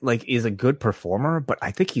is a good performer, but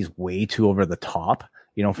I think he's way too over the top,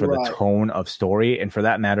 for the tone of story. And for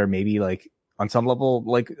that matter, maybe like on some level,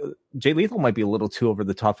 like Jay Lethal might be a little too over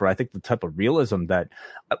the top for, I think, the type of realism that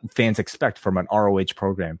fans expect from an ROH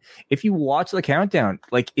program. If you watch the countdown,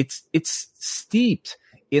 like it's steeped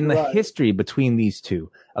in the history between these two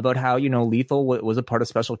about how, Lethal was a part of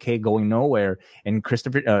Special K going nowhere, and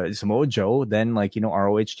Christopher Samoa Joe then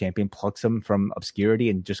ROH champion plucks him from obscurity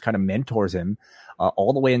and just kind of mentors him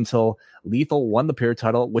all the way until Lethal won the pure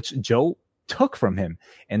title, which Joe took from him.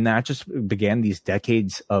 And that just began these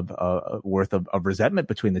decades of worth of resentment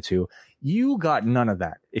between the two. You got none of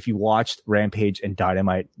that. If you watched Rampage and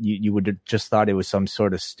Dynamite, you would have just thought it was some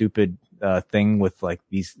sort of stupid thing with like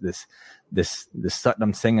this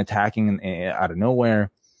Satnam Singh attacking out of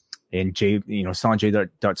nowhere, and Sanjay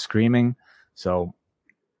Dutt screaming. So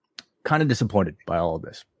kind of disappointed by all of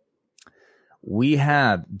this. We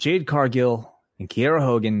have Jade Cargill and Kiera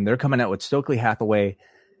Hogan. They're coming out with Stokely Hathaway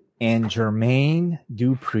and Jermaine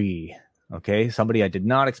Dupri. Okay, somebody I did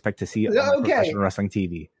not expect to see on professional wrestling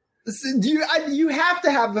TV. So you have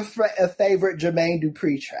to have a favorite Jermaine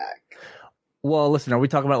Dupri track. Well, listen, are we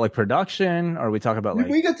talking about like production, or are we talking about like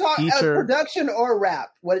we could talk production or rap,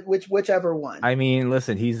 whichever one? I mean,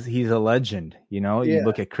 listen, he's a legend. You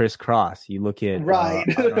look at Chris Cross, you look at I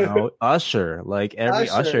don't know, Usher, like every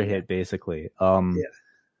Usher hit basically.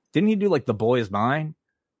 Didn't he do like The Boy Is Mine?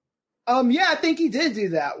 Yeah, I think he did do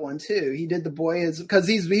that one too. He did The Boy Is, because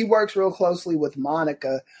he works real closely with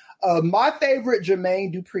Monica. My favorite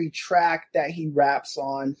Jermaine Dupri track that he raps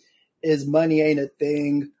on is Money Ain't a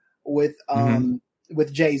Thing with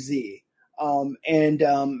Jay-Z. I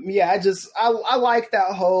like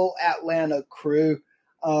that whole Atlanta crew.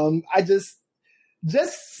 I just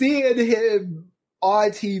seeing him on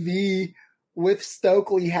TV with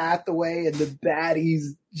Stokely Hathaway and the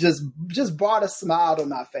baddies just brought a smile to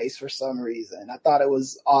my face for some reason. I thought it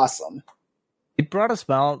was awesome. It brought a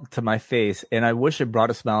smile to my face, and I wish it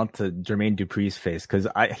brought a smile to Jermaine Dupri's face, because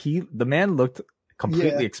the man looked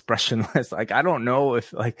completely expressionless. Like, I don't know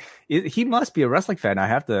if he must be a wrestling fan, I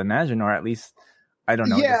have to imagine, or at least I don't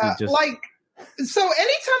know. Yeah, so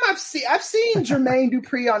anytime I've seen Jermaine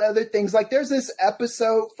Dupri on other things, like there's this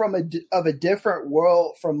episode of a Different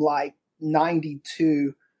World from like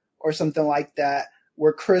 92 or something like that,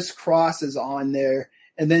 where Chris Cross is on there,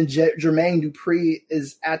 and then Jermaine Dupri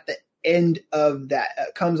is at the end of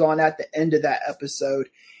that, comes on at the end of that episode,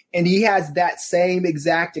 and he has that same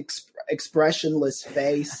exact expressionless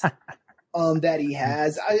face that he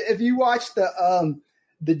has. If you watch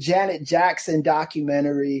the Janet Jackson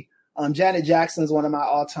documentary, Janet Jackson is one of my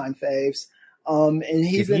all-time faves. And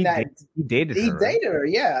he's in that. He dated her. He dated her,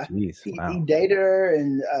 yeah. Jeez, wow. He dated her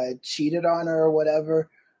and cheated on her or whatever.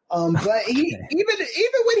 But he even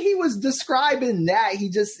when he was describing that,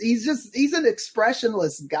 he's an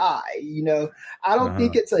expressionless guy. I don't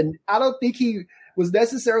think he was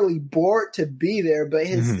necessarily bored to be there, but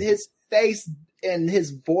his face and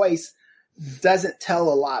his voice doesn't tell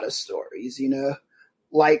a lot of stories.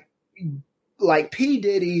 Like P.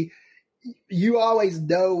 Diddy. You always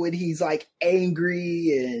know when he's like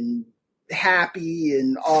angry and happy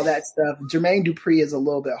and all that stuff. Jermaine Dupri is a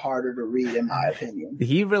little bit harder to read, in my opinion.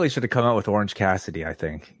 He really should have come out with Orange Cassidy, I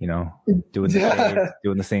think, doing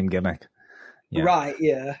the same gimmick. Yeah. Right,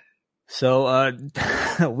 yeah. So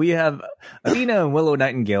we have Athena and Willow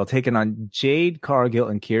Nightingale taking on Jade Cargill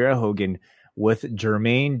and Kiera Hogan with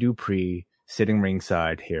Jermaine Dupri sitting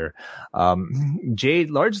ringside here.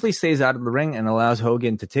 Jade largely stays out of the ring and allows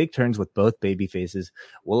Hogan to take turns with both babyfaces.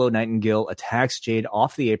 Willow Nightingale attacks Jade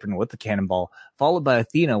off the apron with the cannonball, followed by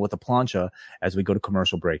Athena with a plancha as we go to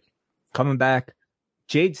commercial break. Coming back,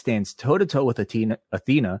 Jade stands toe-to-toe with Athena,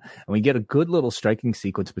 and we get a good little striking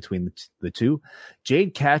sequence between the two.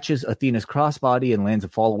 Jade catches Athena's crossbody and lands a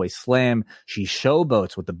fallaway slam. She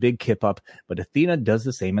showboats with the big kip up, but Athena does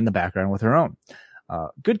the same in the background with her own.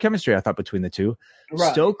 Good chemistry, I thought, between the two.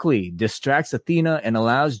 Right. Stokely distracts Athena and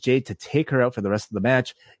allows Jade to take her out for the rest of the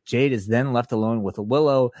match. Jade is then left alone with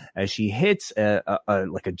Willow as she hits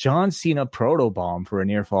like a John Cena proto-bomb for a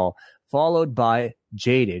near fall, followed by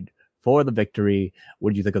Jaded for the victory.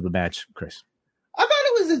 What did you think of the match, Chris? I thought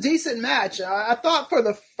it was a decent match. I thought for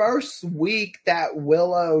the first week that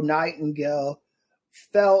Willow Nightingale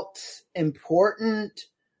felt important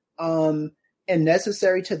and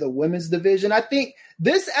necessary to the women's division. I think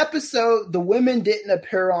this episode, the women didn't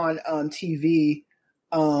appear on TV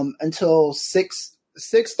until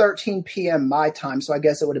 6:13 p.m. my time. So I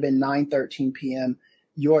guess it would have been 9:13 p.m.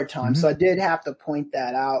 your time. So I did have to point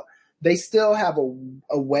that out. They still have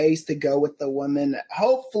a ways to go with the women.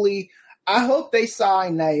 Hopefully, I hope they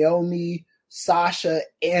sign Naomi, Sasha,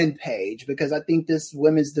 and Paige, because I think this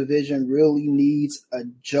women's division really needs a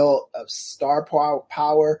jolt of star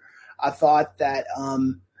power. I thought that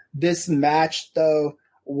this match, though,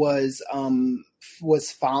 was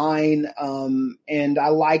fine, and I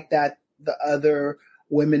like that the other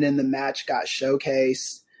women in the match got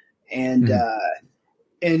showcased, and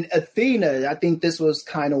Athena, I think this was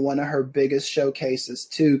kind of one of her biggest showcases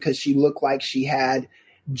too, because she looked like she had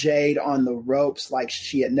Jade on the ropes, like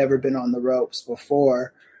she had never been on the ropes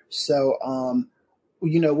before. So,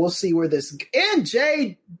 we'll see where this, and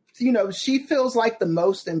Jade, she feels like the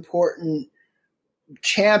most important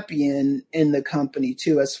champion in the company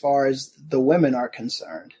too, as far as the women are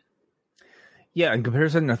concerned. Yeah, in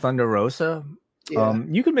comparison to Thunder Rosa,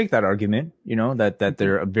 you could make that argument, that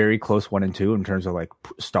they're a very close 1 and 2 in terms of like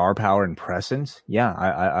star power and presence. Yeah,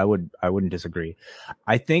 I wouldn't disagree.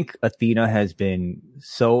 I think Athena has been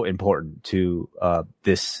so important to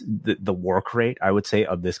the work rate, I would say,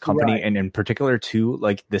 of this company, right. And in particular to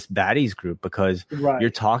like this baddies group, because you're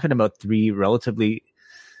talking about 3 relatively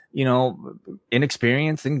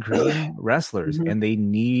inexperienced and green wrestlers, and they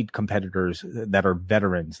need competitors that are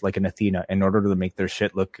veterans like an Athena in order to make their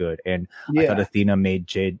shit look good. And I thought Athena made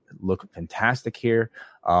Jade look fantastic here.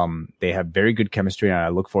 They have very good chemistry, and I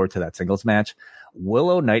look forward to that singles match.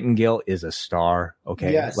 Willow Nightingale is a star.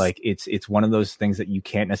 Okay. Yes. Like it's one of those things that you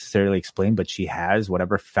can't necessarily explain, but she has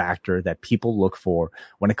whatever factor that people look for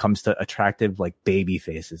when it comes to attractive, like baby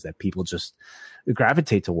faces that people just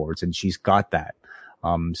gravitate towards. And she's got that.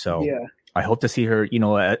 I hope to see her,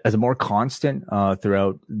 as a more constant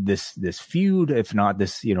throughout this feud, if not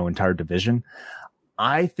this, entire division.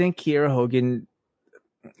 I think Kiera Hogan,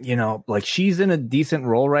 like she's in a decent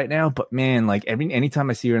role right now, but man, like anytime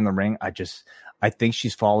I see her in the ring, I think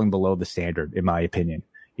she's falling below the standard, in my opinion.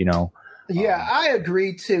 Yeah, I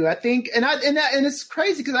agree too. I think, and it's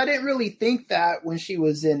crazy because I didn't really think that when she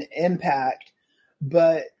was in Impact,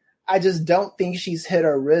 but I just don't think she's hit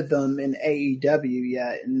her rhythm in AEW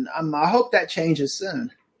yet, and I hope that changes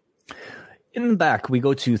soon. In the back, we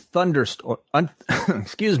go to Thunderstorm.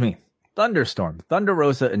 Thunderstorm, Thunder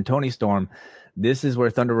Rosa, and Toni Storm. This is where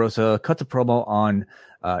Thunder Rosa cuts a promo on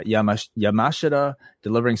Yamashita,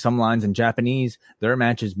 delivering some lines in Japanese. Their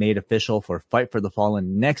match is made official for Fight for the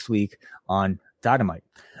Fallen next week on Dynamite.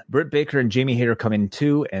 Britt Baker and Jamie Hayter come in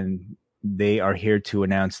too, and they are here to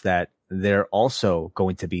announce that they're also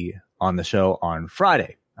going to be on the show on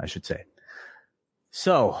Friday, I should say.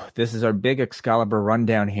 So this is our big Excalibur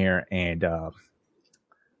rundown here, and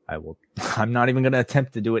I'm not even going to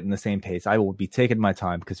attempt to do it in the same pace. I will be taking my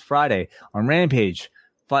time because Friday on Rampage,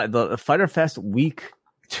 the Fyter Fest Week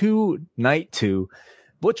 2, Night 2,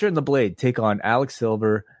 Butcher and the Blade take on Alex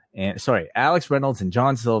Reynolds and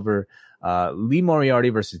John Silver, Lee Moriarty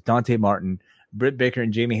versus Dante Martin. Britt Baker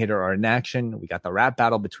and Jamie Hayter are in action. We got the rap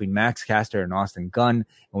battle between Max Caster and Austin Gunn,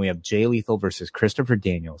 and we have Jay Lethal versus Christopher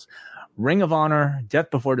Daniels. Ring of Honor,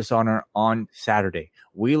 Death Before Dishonor on Saturday.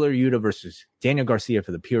 Wheeler Yuta versus Daniel Garcia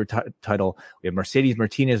for the Pure title. We have Mercedes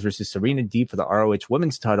Martinez versus Serena Deeb for the ROH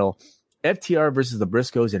Women's title. FTR versus the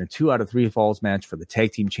Briscoes in a 2 out of 3 falls match for the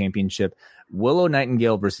Tag Team Championship. Willow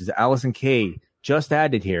Nightingale versus Allison Kay, just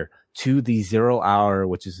added here to the 0 Hour,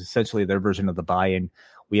 which is essentially their version of the buy-in.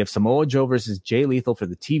 We have Samoa Joe versus Jay Lethal for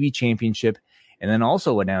the TV Championship. And then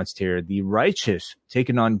also announced here, the Righteous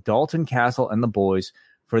taking on Dalton Castle and the Boys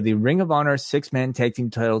for the Ring of Honor 6-man tag team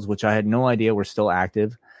titles, which I had no idea were still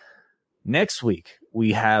active. Next week,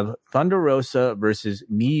 we have Thunder Rosa versus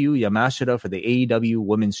Miyu Yamashita for the AEW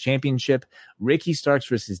Women's Championship. Ricky Starks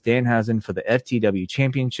versus Danhausen for the FTW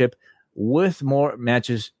Championship, with more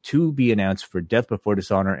matches to be announced for Death Before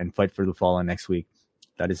Dishonor and Fight for the Fallen next week.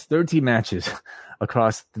 That is 13 matches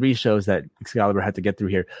across 3 shows that Excalibur had to get through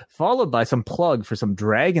here, followed by some plug for some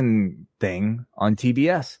Dragon thing on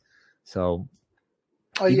TBS. So,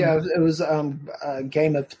 it was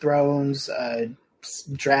Game of Thrones,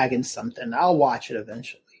 Dragon something. I'll watch it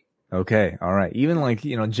eventually. Okay, all right. Even like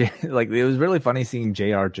it was really funny seeing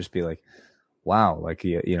JR just be like, "Wow!" Like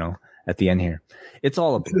at the end here, it's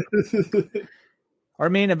all about our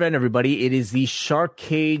main event, everybody. It is the Shark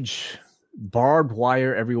Cage barbed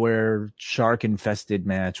wire everywhere, shark infested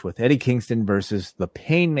match with Eddie Kingston versus the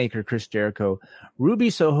Painmaker Chris Jericho. Ruby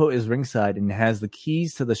Soho is ringside and has the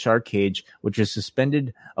keys to the shark cage, which is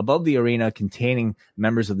suspended above the arena containing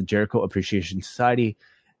members of the Jericho Appreciation Society,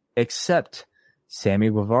 except Sammy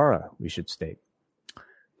Guevara, we should state.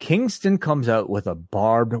 Kingston comes out with a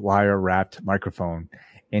barbed wire wrapped microphone,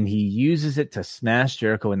 and he uses it to smash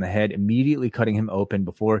Jericho in the head, immediately cutting him open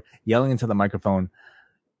before yelling into the microphone,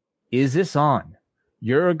 "Is this on?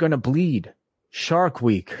 You're going to bleed. Shark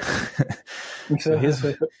Week." So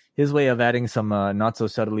his way of adding some not so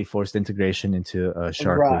subtly forced integration into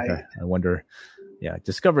Shark Week. I wonder. Yeah,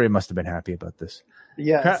 Discovery must have been happy about this.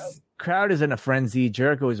 Yes. Crowd is in a frenzy.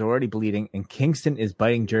 Jericho is already bleeding, and Kingston is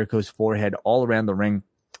biting Jericho's forehead all around the ring.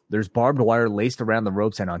 There's barbed wire laced around the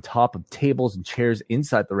ropes and on top of tables and chairs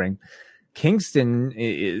inside the ring. Kingston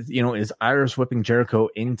is Irish whipping Jericho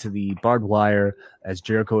into the barbed wire as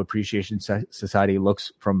Jericho Appreciation Society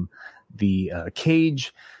looks from the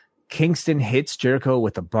cage. Kingston hits Jericho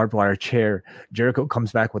with a barbed wire chair. Jericho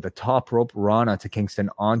comes back with a top rope Rana to Kingston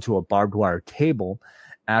onto a barbed wire table.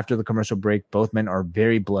 After the commercial break, both men are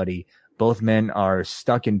very bloody. Both men are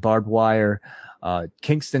stuck in barbed wire.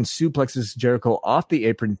 Kingston suplexes Jericho off the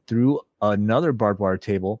apron through another barbed wire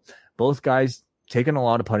table. Both guys taking a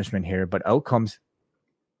lot of punishment here, but out comes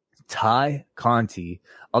Ty Conti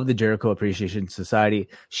of the Jericho Appreciation Society.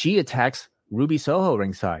 She attacks Ruby Soho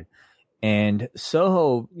ringside, and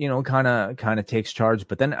Soho, kind of takes charge.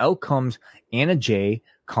 But then out comes Anna Jay,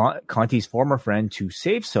 Conti's former friend, to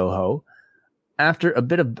save Soho. After a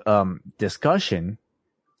bit of discussion,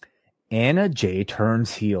 Anna Jay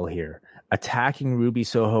turns heel here, attacking Ruby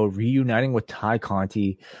Soho, reuniting with Ty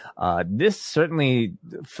Conti. This certainly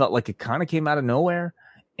felt like it kind of came out of nowhere,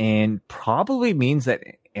 and probably means that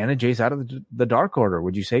Anna Jay's out of the Dark Order.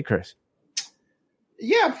 Would you say, Chris?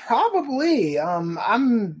 Yeah, probably.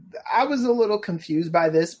 I was a little confused by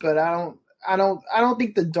this, but I don't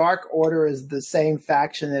think the Dark Order is the same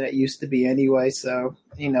faction that it used to be anyway. So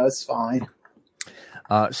it's fine.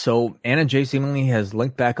 So Anna Jay seemingly has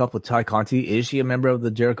linked back up with Ty Conti. Is she a member of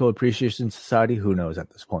the Jericho Appreciation Society? Who knows at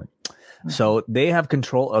this point? Mm-hmm. So they have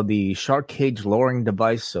control of the shark cage lowering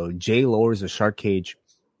device. So Jay lowers the shark cage.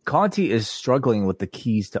 Conti is struggling with the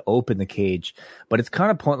keys to open the cage, but it's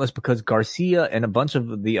kind of pointless because Garcia and a bunch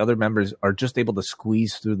of the other members are just able to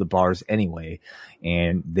squeeze through the bars anyway.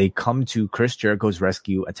 And they come to Chris Jericho's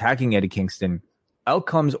rescue, attacking Eddie Kingston. Out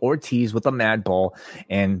comes Ortiz with a Mad Ball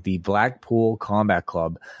and the Blackpool Combat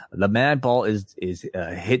Club. The Mad Ball is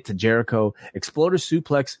hit to Jericho. Exploder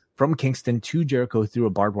suplex from Kingston to Jericho through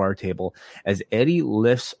a barbed wire table as Eddie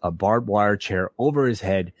lifts a barbed wire chair over his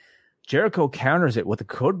head. Jericho counters it with a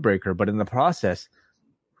code breaker, but in the process,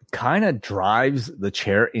 kind of drives the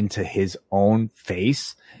chair into his own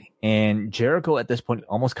face. And Jericho at this point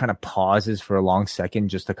almost kind of pauses for a long second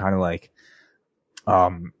just to kind of like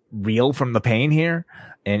reel from the pain here,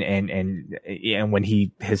 and when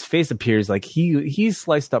his face appears, like he's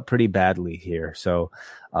sliced up pretty badly here. So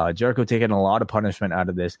Jericho taking a lot of punishment out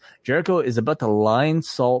of this. Jericho is about to line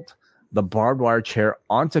salt the barbed wire chair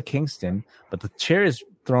onto Kingston, but the chair is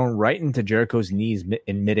thrown right into Jericho's knees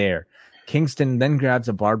in midair. Kingston then grabs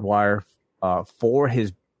a barbed wire for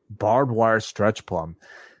his barbed wire stretch plum.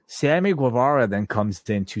 Sammy Guevara then comes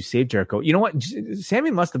in to save Jericho. You know what?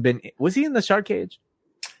 Sammy must have been. Was he in the shark cage?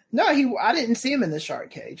 No, I didn't see him in the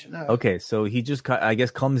shark cage. No. Okay, so he just, I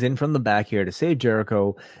guess, comes in from the back here to save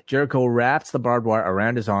Jericho. Jericho wraps the barbed wire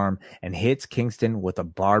around his arm and hits Kingston with a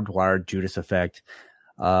barbed wire Judas effect.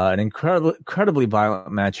 An incredibly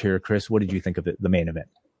violent match here, Chris. What did you think of the main event?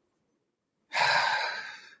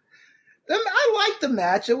 I liked the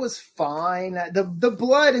match. It was fine. The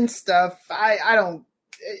blood and stuff. I don't.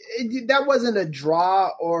 That wasn't a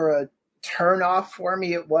draw or a turn off for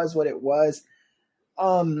me. It was what it was.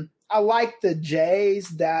 I like the J's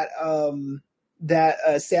that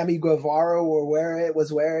Sammy Guevara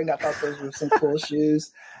was wearing. I thought those were some cool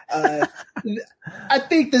shoes. I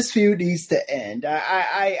think this feud needs to end.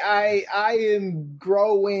 I am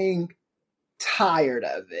growing tired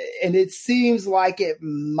of it, and it seems like it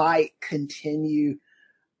might continue.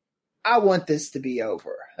 I want this to be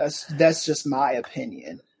over. That's just my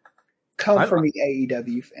opinion. Come from the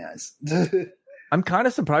AEW fans. I'm kind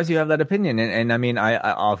of surprised you have that opinion, and I mean, I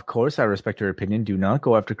of course I respect your opinion. Do not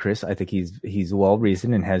go after Chris. I think he's well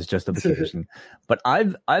reasoned and has justification. But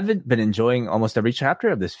I've been enjoying almost every chapter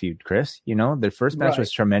of this feud, Chris. The first match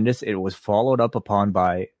was tremendous. It was followed up upon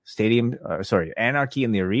by Anarchy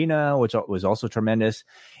in the Arena, which was also tremendous,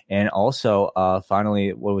 and also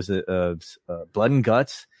finally, what was it? Blood and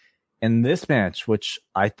Guts. In this match, which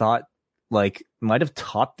I thought like might have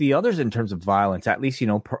topped the others in terms of violence, at least,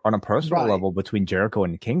 on a personal Right. level between Jericho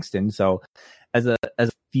and Kingston. So as a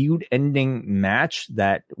feud ending match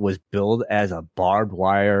that was billed as a barbed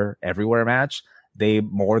wire everywhere match, they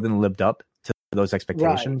more than lived up to those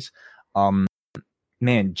expectations.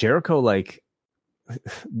 Man, Jericho, like,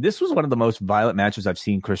 this was one of the most violent matches I've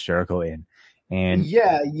seen Chris Jericho in. And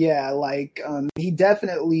yeah, like he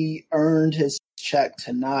definitely earned his check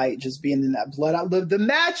tonight, just being in that blood. The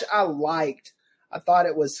match I liked. I thought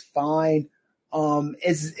it was fine.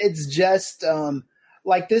 It's just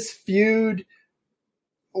like this feud,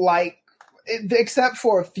 like except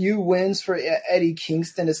for a few wins for Eddie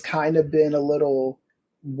Kingston, has kind of been a little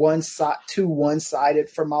too one-sided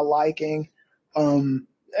for my liking. And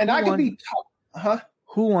I could be,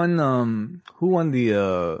 Who won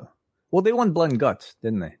the? Well, they won Blood and Guts,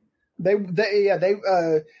 didn't they?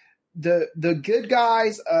 The good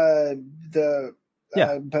guys, the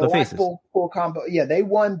faces. Blackpool combo. Yeah, they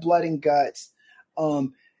won Blood and Guts.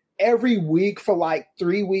 Every week for like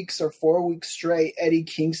 3 weeks or 4 weeks straight, Eddie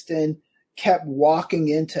Kingston kept walking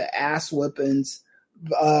into ass whippings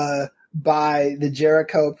by the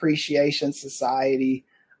Jericho Appreciation Society.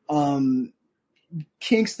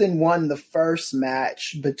 Kingston won the first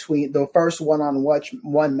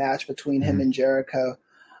one-on-one match between him and Jericho.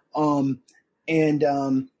 And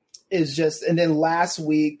then last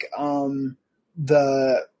week,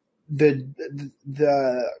 the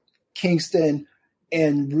Kingston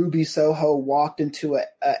and Ruby Soho walked into a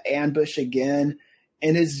ambush again.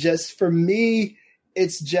 And it's just, for me,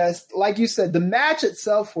 it's just, like you said, the match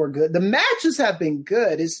itself were good. The matches have been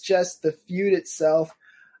good. It's just the feud itself.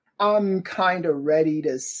 I'm kind of ready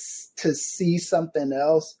to see something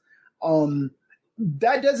else.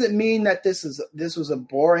 That doesn't mean that this was a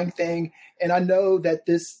boring thing, and I know that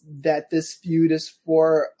this feud is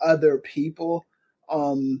for other people,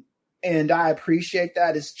 and I appreciate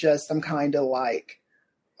that. It's just I'm kind of like,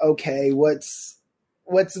 okay, what's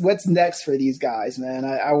next for these guys, man?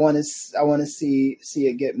 I want to see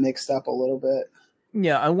it get mixed up a little bit.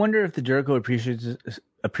 Yeah, I wonder if the Jericho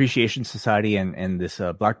Appreciation Society and this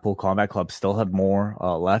Blackpool Combat Club still have more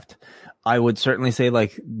left. I would certainly say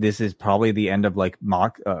like this is probably the end of like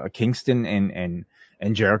Kingston and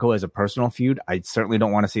Jericho as a personal feud. I certainly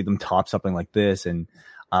don't want to see them top something like this. And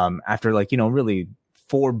after like, really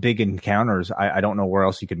 4 big encounters, I don't know where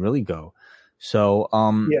else you can really go. So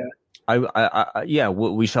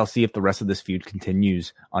we shall see if the rest of this feud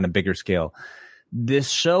continues on a bigger scale. This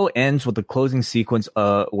show ends with the closing sequence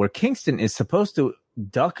where Kingston is supposed to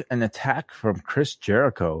duck an attack from Chris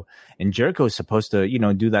Jericho, and Jericho is supposed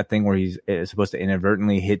to, do that thing where he's supposed to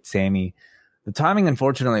inadvertently hit Sammy. The timing,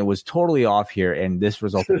 unfortunately, was totally off here, and this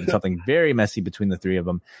resulted in something very messy between the three of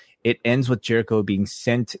them. It ends with Jericho being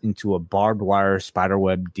sent into a barbed wire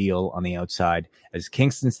spiderweb deal on the outside as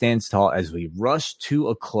Kingston stands tall as we rush to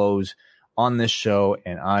a close on this show,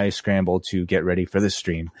 and I scramble to get ready for this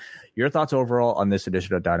stream. Your thoughts overall on this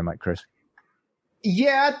edition of Dynamite, Chris?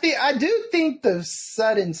 Yeah, I do think the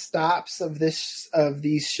sudden stops of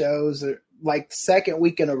these shows are like second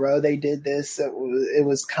week in a row they did this. It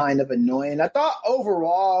was kind of annoying. I thought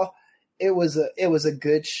overall it was a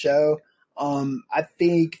good show. I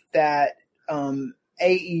think that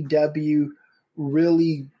AEW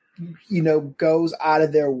really goes out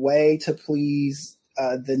of their way to please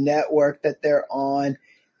the network that they're on,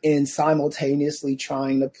 and simultaneously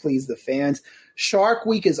trying to please the fans. Shark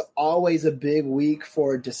Week is always a big week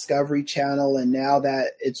for Discovery Channel, and now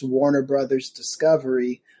that it's Warner Brothers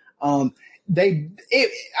Discovery, I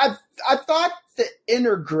thought the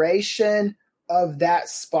integration of that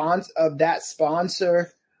sponsor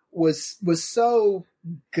was so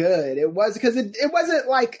good. It was because it wasn't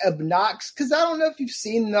like obnoxious. Because I don't know if you've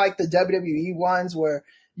seen like the WWE ones where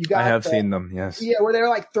you got. I have seen them, yes. Yeah, where they're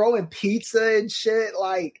like throwing pizza and shit.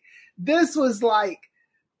 Like this was like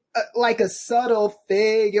a subtle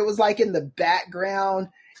thing. It was like in the background,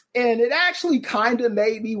 and it actually kind of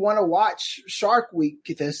made me want to watch Shark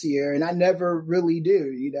Week this year, and I never really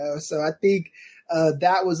do, So I think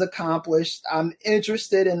that was accomplished. I'm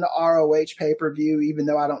interested in the ROH pay-per-view, even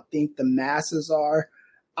though I don't think the masses are.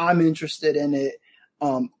 I'm interested in it.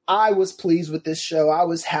 I was pleased with this show. I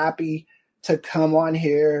was happy to come on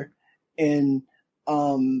here and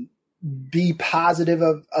be positive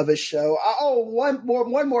of a show. Oh, one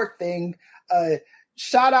more thing.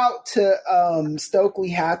 Shout out to Stokely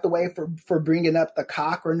Hathaway for bringing up the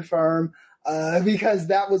Cochran firm, because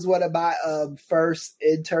that was one of my first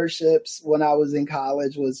internships when I was in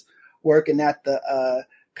college, was working at the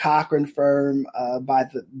Cochran firm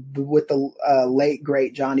with the late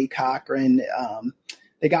great Johnny Cochran.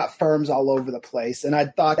 They got firms all over the place, and I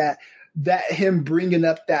thought that that him bringing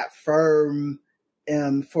up that firm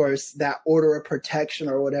for that order of protection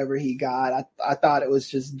or whatever he got, I thought it was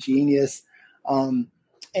just genius.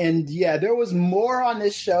 And yeah, there was more on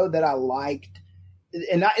this show that I liked,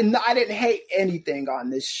 and I didn't hate anything on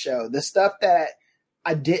this show. The stuff that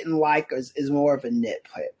I didn't like is more of a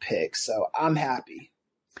nitpick, so I'm happy.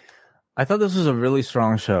 I thought this was a really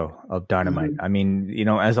strong show of Dynamite. I mean, you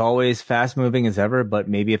know, as always, fast moving as ever, but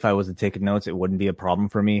maybe if I wasn't taking notes, it wouldn't be a problem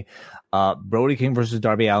for me. Brody King versus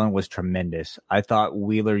Darby Allin was tremendous. I thought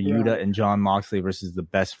Wheeler Yuta and Jon Moxley versus the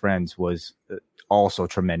Best Friends was also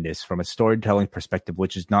tremendous from a storytelling perspective,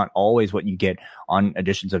 which is not always what you get on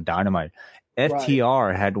editions of Dynamite.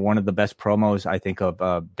 FTR had one of the best promos, I think,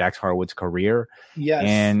 of Dax Harwood's career. Yes.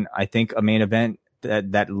 And I think a main event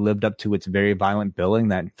that lived up to its very violent billing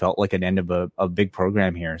that felt like an end of a big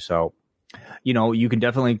program here. So, you know, you can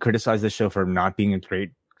definitely criticize this show for not being a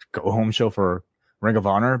great go-home show for Ring of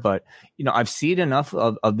Honor, but, you know, I've seen enough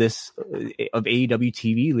of this, of AEW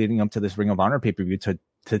TV leading up to this Ring of Honor pay-per-view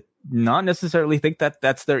to not necessarily think that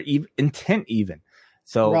that's their intent even.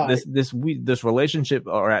 So this relationship,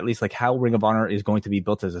 or at least like how Ring of Honor is going to be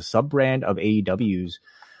built as a sub-brand of AEW's,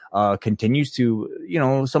 continues to, you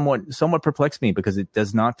know, somewhat perplex me, because it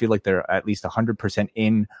does not feel like they're at least 100%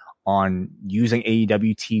 in on using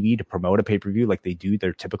AEW TV to promote a pay-per-view like they do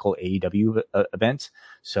their typical AEW events.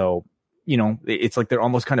 So, you know, it's like they're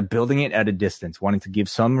almost kind of building it at a distance, wanting to give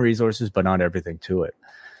some resources, but not everything to it.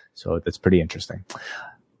 So that's pretty interesting.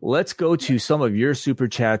 Let's go to some of your super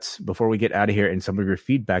chats before we get out of here and some of your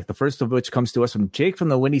feedback. The first of which comes to us from Jake from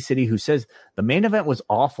the Windy City, who says, the main event was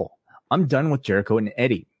awful. I'm done with Jericho and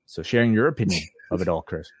Eddie. So sharing your opinion of it all,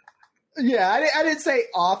 Chris. Yeah, I didn't say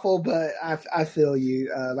awful, but I feel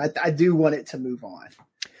you. I do want it to move on.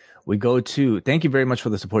 We go to, thank you very much for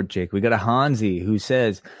the support, Jake. We got a Hansi who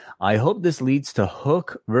says, I hope this leads to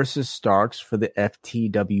Hook versus Starks for the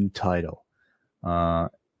FTW title.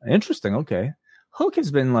 Interesting. Okay. Hook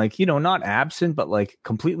has been like, you know, not absent, but like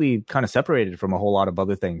completely kind of separated from a whole lot of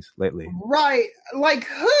other things lately. Right. Like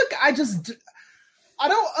Hook, I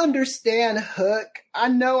don't understand Hook. I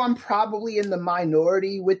know I'm probably in the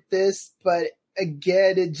minority with this, but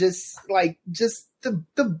again, it just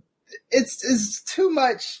it's too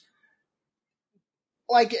much.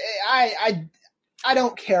 Like I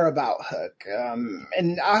don't care about Hook,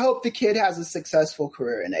 and I hope the kid has a successful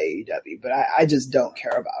career in AEW, but I just don't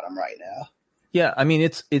care about him right now. Yeah, I mean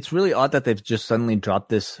it's really odd that they've just suddenly dropped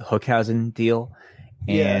this Hookhausen deal,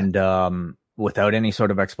 and without any sort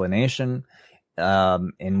of explanation.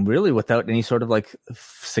 And really without any sort of like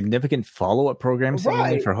significant follow-up program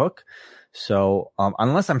for Hook. So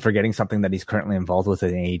unless I'm forgetting something that he's currently involved with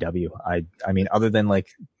in AEW, I mean, other than like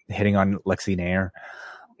hitting on Lexi Nair.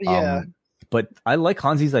 But I like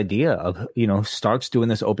Hansi's idea of, you know, Starks doing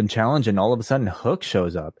this open challenge and all of a sudden Hook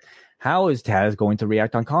shows up. How is Taz going to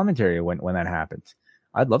react on commentary when that happens?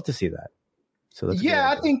 I'd love to see that. So that's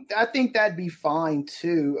I think that'd be fine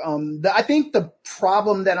too. I think the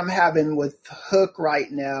problem that I'm having with Hook right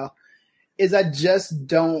now is I just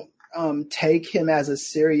don't take him as a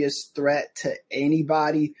serious threat to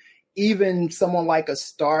anybody. Even someone like a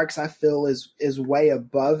Starks, I feel is way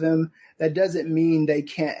above him. That doesn't mean they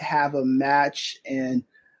can't have a match, and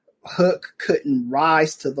Hook couldn't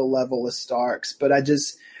rise to the level of Starks. But I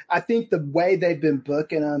think the way they've been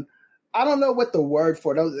booking him, I don't know what the word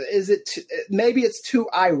for it is. Maybe it's too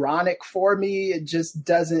ironic for me. He just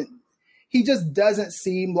doesn't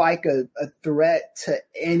seem like a threat to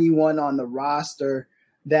anyone on the roster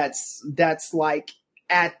that's like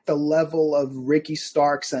at the level of Ricky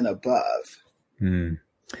Starks and above.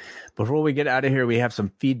 Before we get out of here, we have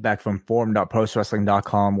some feedback from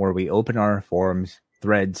forum.postwrestling.com, where we open our forums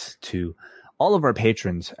threads to all of our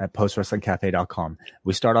patrons at postwrestlingcafe.com.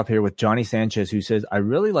 We start off here with Johnny Sanchez, who says, I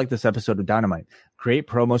really like this episode of Dynamite. Great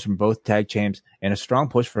promos from both tag champs and a strong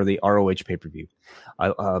push for the ROH pay-per-view.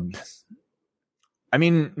 I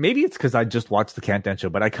mean, maybe it's because I just watched the Countdown show,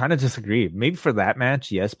 but I kind of disagree. Maybe for that match,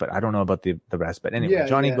 yes, but I don't know about the rest. But anyway,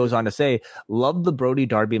 Johnny goes on to say, love the Brody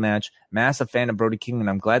Darby match. Massive fan of Brody King, and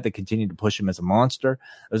I'm glad they continue to push him as a monster.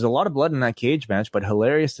 There's a lot of blood in that cage match, but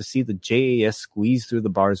hilarious to see the JAS squeeze through the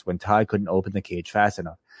bars when Ty couldn't open the cage fast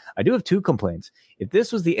enough. I do have two complaints. If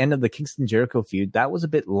this was the end of the Kingston Jericho feud, that was a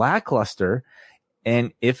bit lackluster.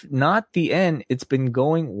 And if not the end, it's been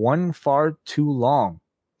going one far too long.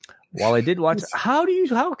 While I did watch, how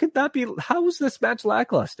could that be? How was this match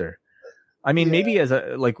lackluster? I mean, maybe as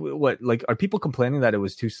a are people complaining that it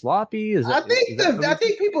was too sloppy? I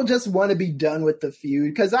think people just want to be done with the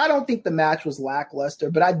feud, because I don't think the match was lackluster,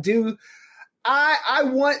 but I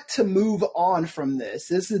want to move on from this.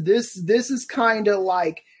 This is kind of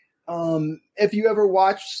like if you ever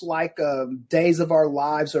watched like Days of Our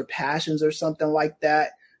Lives or Passions or something like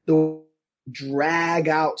that, the drag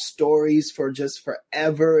out stories for just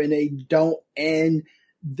forever and they don't end.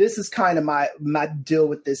 This is kind of my deal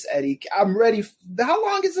with this, Eddie. I'm ready. How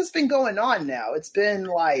long has this been going on now? It's been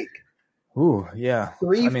like 4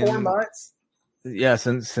 months. Yeah,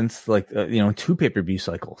 since like 2 pay-per-view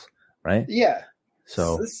cycles, right? Yeah.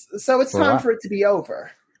 So it's time for it to be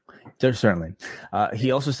over. Certainly.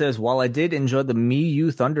 He also says, while I did enjoy the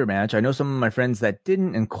Miyu Thunder match, I know some of my friends that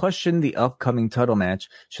didn't and questioned the upcoming title match.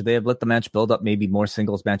 Should they have let the match build up maybe more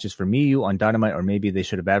singles matches for Miyu on Dynamite, or maybe they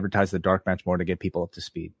should have advertised the dark match more to get people up to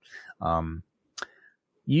speed?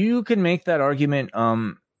 You can make that argument.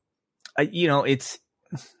 It's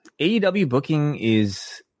AEW booking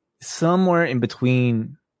is somewhere in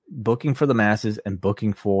between booking for the masses and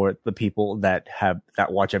booking for the people that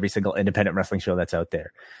watch every single independent wrestling show that's out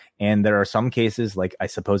there. And there are some cases, like I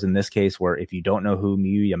suppose in this case, where if you don't know who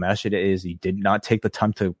Miyu Yamashita is, you did not take the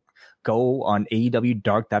time to go on AEW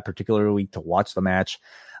Dark that particular week to watch the match.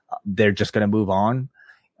 They're just going to move on.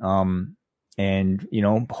 And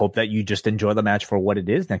hope that you just enjoy the match for what it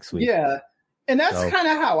is next week. Yeah. And that's kind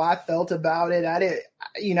of how I felt about it. I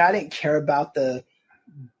didn't care about the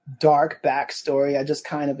dark backstory. I just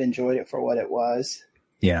kind of enjoyed it for what it was.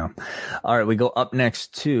 Yeah. All right. We go up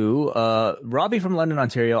next to Robbie from London,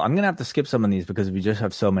 Ontario. I'm going to have to skip some of these because we just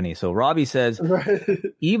have so many. So Robbie says,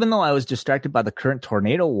 even though I was distracted by the current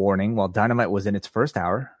tornado warning while Dynamite was in its first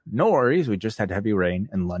hour, no worries. We just had heavy rain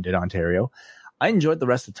in London, Ontario. I enjoyed the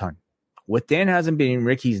rest of the time. With Danhausen being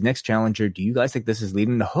Ricky's next challenger, do you guys think this is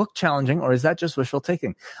leading to Hook challenging, or is that just wishful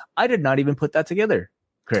thinking? I did not even put that together,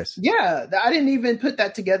 Chris. Yeah, I didn't even put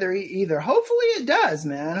that together either. Hopefully it does,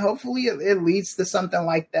 man. Hopefully it leads to something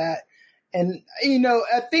like that. And,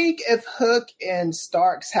 I think if Hook and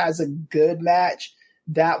Starks has a good match,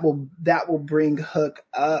 that will bring Hook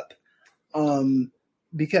up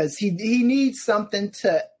because he needs something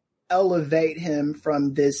to elevate him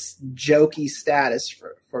from this jokey status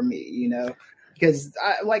for me, because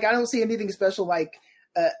I don't see anything special like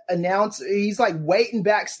announcer. He's like waiting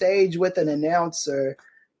backstage with an announcer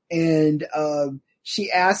and she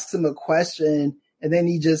asks him a question and then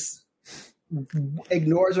he just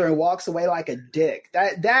ignores her and walks away like a dick.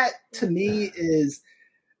 That to me is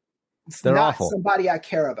They're not awful. Somebody I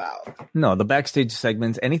care about. No, the backstage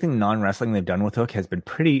segments, anything non-wrestling they've done with Hook has been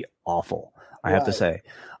pretty awful, I have to say.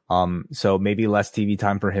 So maybe less TV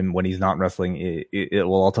time for him when he's not wrestling, it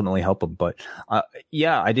will ultimately help him. But I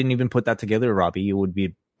didn't even put that together, Robbie. It would be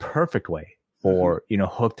a perfect way for,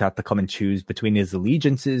 Hook to have to come and choose between his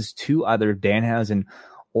allegiances to either Danhausen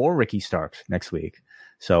or Ricky Starks next week.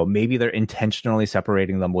 So maybe they're intentionally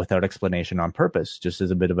separating them without explanation on purpose, just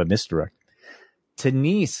as a bit of a misdirect.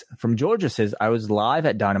 Denise from Georgia says, I was live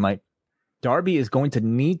at Dynamite. Darby is going to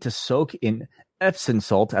need to soak in Epsom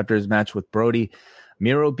salt after his match with Brody.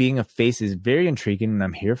 Miro being a face is very intriguing, and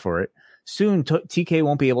I'm here for it. Soon, TK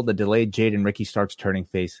won't be able to delay Jade and Ricky Starks turning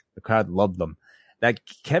face. The crowd loved them. That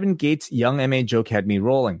Kevin Gates young MA joke had me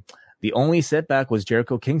rolling. The only setback was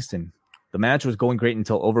Jericho Kingston. The match was going great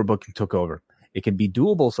until overbooking took over. It can be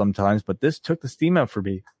doable sometimes, but this took the steam out for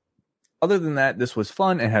me. Other than that, this was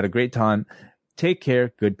fun and had a great time. Take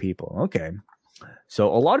care, good people. Okay. So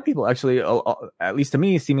a lot of people actually, at least to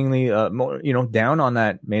me, seemingly more, down on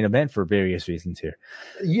that main event for various reasons here.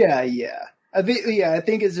 Yeah. I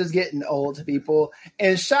think it's just getting old to people.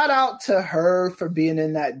 And shout out to her for being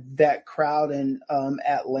in that crowd in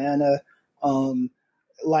Atlanta.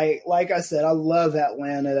 Like I said, I love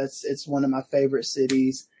Atlanta. It's one of my favorite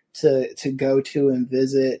cities to go to and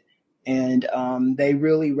visit. And they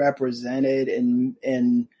really represented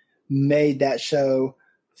and made that show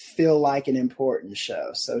feel like an important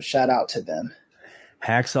show. So shout out to them.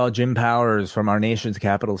 Hacksaw Jim Powers from our nation's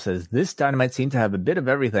capital says, this Dynamite seemed to have a bit of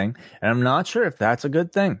everything, and I'm not sure if that's a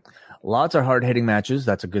good thing. Lots of hard-hitting matches.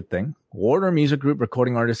 That's a good thing. Warner Music Group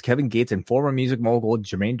recording artist Kevin Gates and former music mogul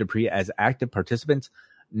Jermaine Dupri as active participants.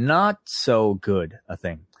 Not so good a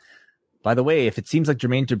thing. By the way, if it seems like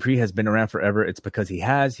Jermaine Dupri has been around forever, it's because he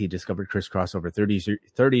has. He discovered Criss Cross over 30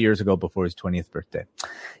 years ago before his 20th birthday.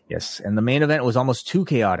 Yes, and the main event was almost too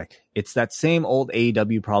chaotic. It's that same old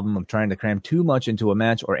AEW problem of trying to cram too much into a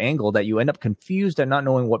match or angle that you end up confused and not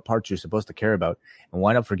knowing what parts you're supposed to care about and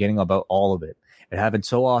wind up forgetting about all of it. It happens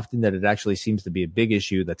so often that it actually seems to be a big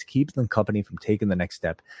issue that's keeping the company from taking the next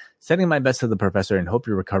step. Sending my best to the professor and hope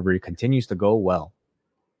your recovery continues to go well.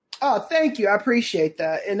 Oh, thank you. I appreciate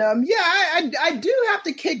that. And I do have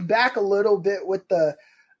to kick back a little bit with the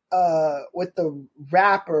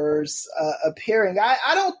rappers appearing.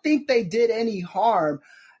 I don't think they did any harm.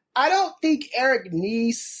 I don't think Eric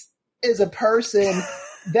Nese is a person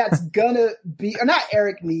that's gonna be, or not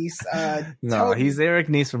Eric Nese. No, he's Eric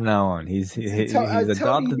Nese from now on. He's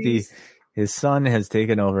adopted his son has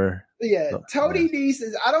taken over. Yeah, Tony Nese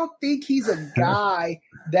is. I don't think he's a guy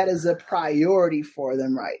that is a priority for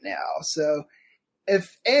them right now. So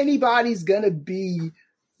if anybody's gonna be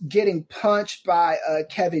getting punched by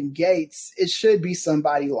Kevin Gates, it should be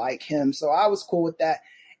somebody like him. So I was cool with that.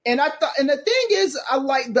 And I thought, and the thing is, I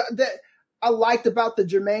liked about the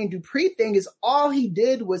Jermaine Dupri thing is all he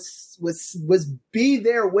did was be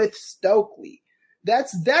there with Stokely. That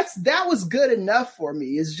was good enough for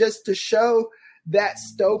me. Is just to show that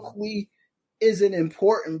Stokely is an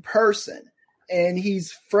important person and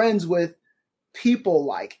he's friends with people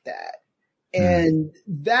like that. And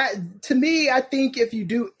that, to me, I think if you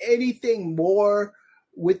do anything more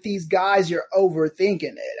with these guys, you're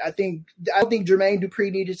overthinking it. I don't think Jermaine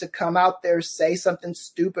Dupri needed to come out there, say something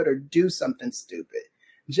stupid or do something stupid.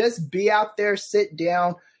 Just be out there, sit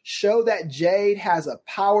down, show that Jade has a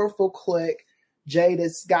powerful clique. Jade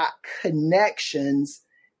has got connections,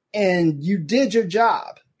 and you did your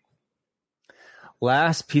job.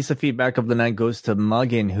 Last piece of feedback of the night goes to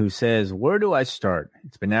Muggin, who says, where do I start?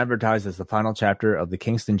 It's been advertised as the final chapter of the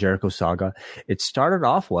Kingston Jericho saga. It started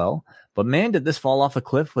off well, but man, did this fall off a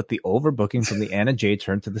cliff with the overbooking from the Anna Jay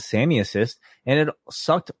turn to the Sammy assist, and it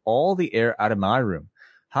sucked all the air out of my room.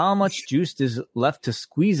 How much juice is left to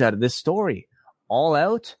squeeze out of this story? All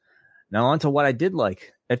out? Now on to what I did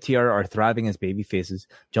like. FTR are thriving as baby faces.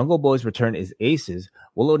 Jungle Boy's return is aces.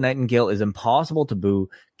 Willow Nightingale is impossible to boo.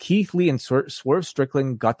 Keith Lee and Swerve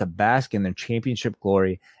Strickland got to bask in their championship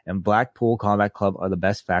glory. And Blackpool Combat Club are the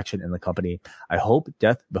best faction in the company. I hope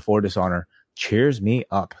Death Before Dishonor cheers me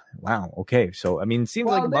up. Wow. Okay. So, I mean, it seems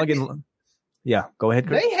like Muggin. Yeah, go ahead,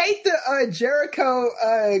 Chris. They hate the Jericho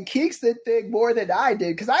Kingston thing more than I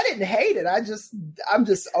did because I didn't hate it. I'm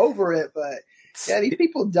just over it, but yeah, these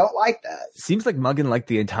people don't like that. Seems like Muggin liked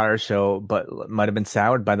the entire show, but might have been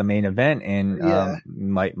soured by the main event and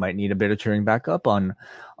might need a bit of cheering back up on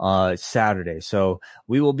Saturday. So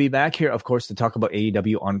we will be back here, of course, to talk about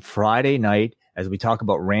AEW on Friday night as we talk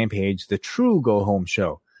about Rampage, the true go-home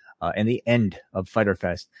show. And the end of Fyter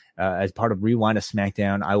Fest. As part of Rewind to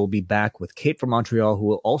SmackDown, I will be back with Kate from Montreal, who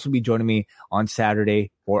will also be joining me on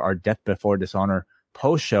Saturday for our Death Before Dishonor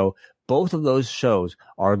post-show. Both of those shows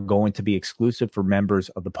are going to be exclusive for members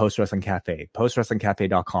of the Post Wrestling Cafe,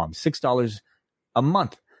 postwrestlingcafe.com. $6 a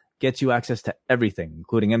month gets you access to everything,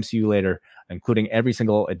 including MCU Later, including every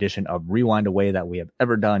single edition of Rewind Away that we have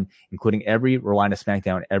ever done, including every Rewind to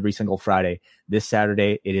SmackDown every single Friday. This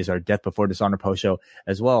Saturday, it is our Death Before Dishonor post show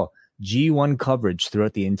as well. G1 coverage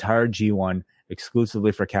throughout the entire G1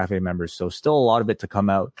 exclusively for Cafe members. So still a lot of it to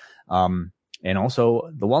come out. And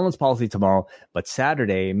also the wellness policy tomorrow, but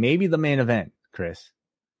Saturday, maybe the main event, Chris,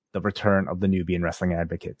 the return of the Nubian Wrestling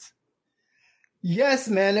Advocates. Yes,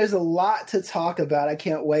 man, there's a lot to talk about. I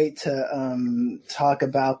can't wait to talk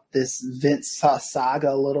about this Vince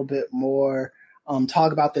saga a little bit more.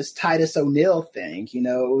 Talk about this Titus O'Neil thing. You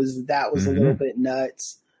know, that was a little bit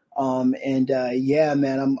nuts. Yeah,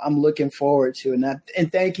 man, I'm looking forward to it.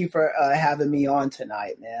 And thank you for having me on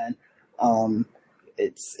tonight, man.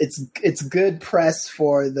 It's good press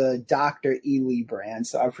for the Dr. Ely brand,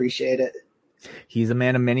 so I appreciate it. He's a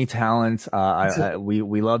man of many talents.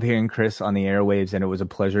 We love hearing Chris on the airwaves, and it was a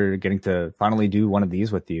pleasure getting to finally do one of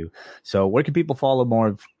these with you. So where can people follow more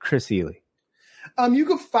of Chris Ely? You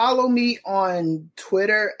can follow me on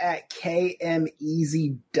Twitter at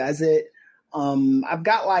KMEasyDoesIt. I've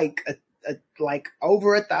got like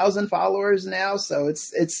over 1,000 followers now, so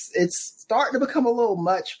it's starting to become a little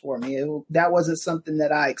much for me. That wasn't something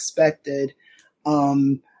that I expected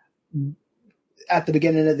at the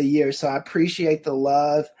beginning of the year, so I appreciate the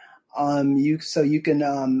love. You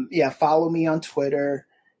can follow me on Twitter.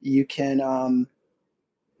 You can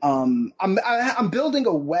I'm building a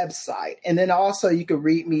website, and then also you can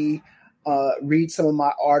read some of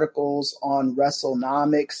my articles on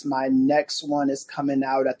WrestleNomics. My next one is coming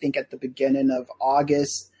out, I think, at the beginning of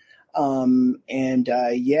August.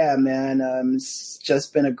 Yeah, man, it's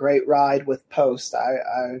just been a great ride with Post.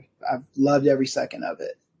 I've loved every second of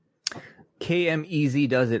it.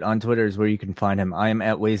 KMEasyDoesIt on Twitter is where you can find him. I am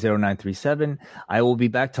at Way0937. I will be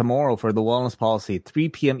back tomorrow for the Wellness Policy, 3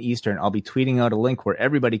 p.m. Eastern. I'll be tweeting out a link where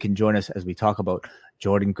everybody can join us as we talk about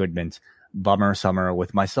Jordan Goodman's Bummer Summer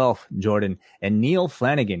with myself, Jordan, and Neil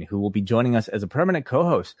Flanagan, who will be joining us as a permanent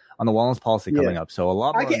co-host on the Wellness Policy coming up. So a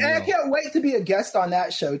lot more. I can't wait to be a guest on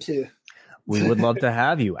that show too. We would love to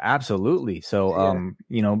have you. Absolutely. So,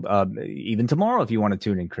 even tomorrow, if you want to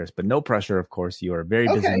tune in, Chris, but no pressure, of course. You are a very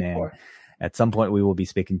busy man. Cool. at some point we will be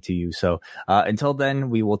speaking to you. So until then,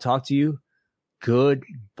 we will talk to you.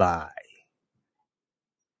 Goodbye.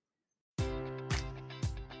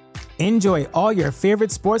 Enjoy all your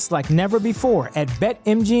favorite sports like never before at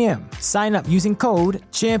BetMGM. Sign up using code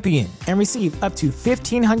CHAMPION and receive up to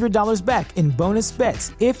 $1,500 back in bonus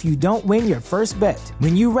bets if you don't win your first bet.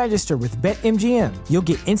 When you register with BetMGM, you'll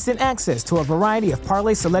get instant access to a variety of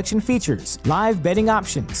parlay selection features, live betting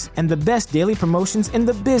options, and the best daily promotions in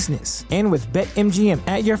the business. And with BetMGM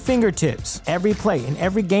at your fingertips, every play and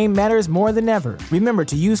every game matters more than ever. Remember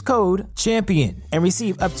to use code CHAMPION and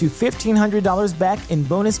receive up to $1,500 back in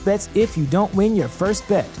bonus bets if you don't win your first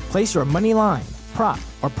bet. Place your money line, prop,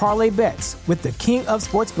 or parlay bets with the king of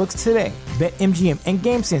sportsbooks today. BetMGM and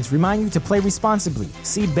GameSense remind you to play responsibly.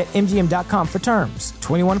 See BetMGM.com for terms.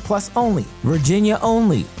 21 plus only. Virginia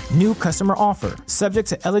only. New customer offer. Subject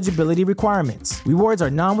to eligibility requirements. Rewards are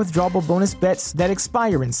non-withdrawable bonus bets that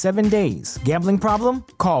expire in 7 days. Gambling problem?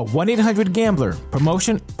 Call 1-800-GAMBLER.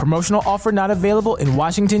 Promotional offer not available in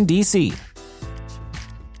Washington, D.C.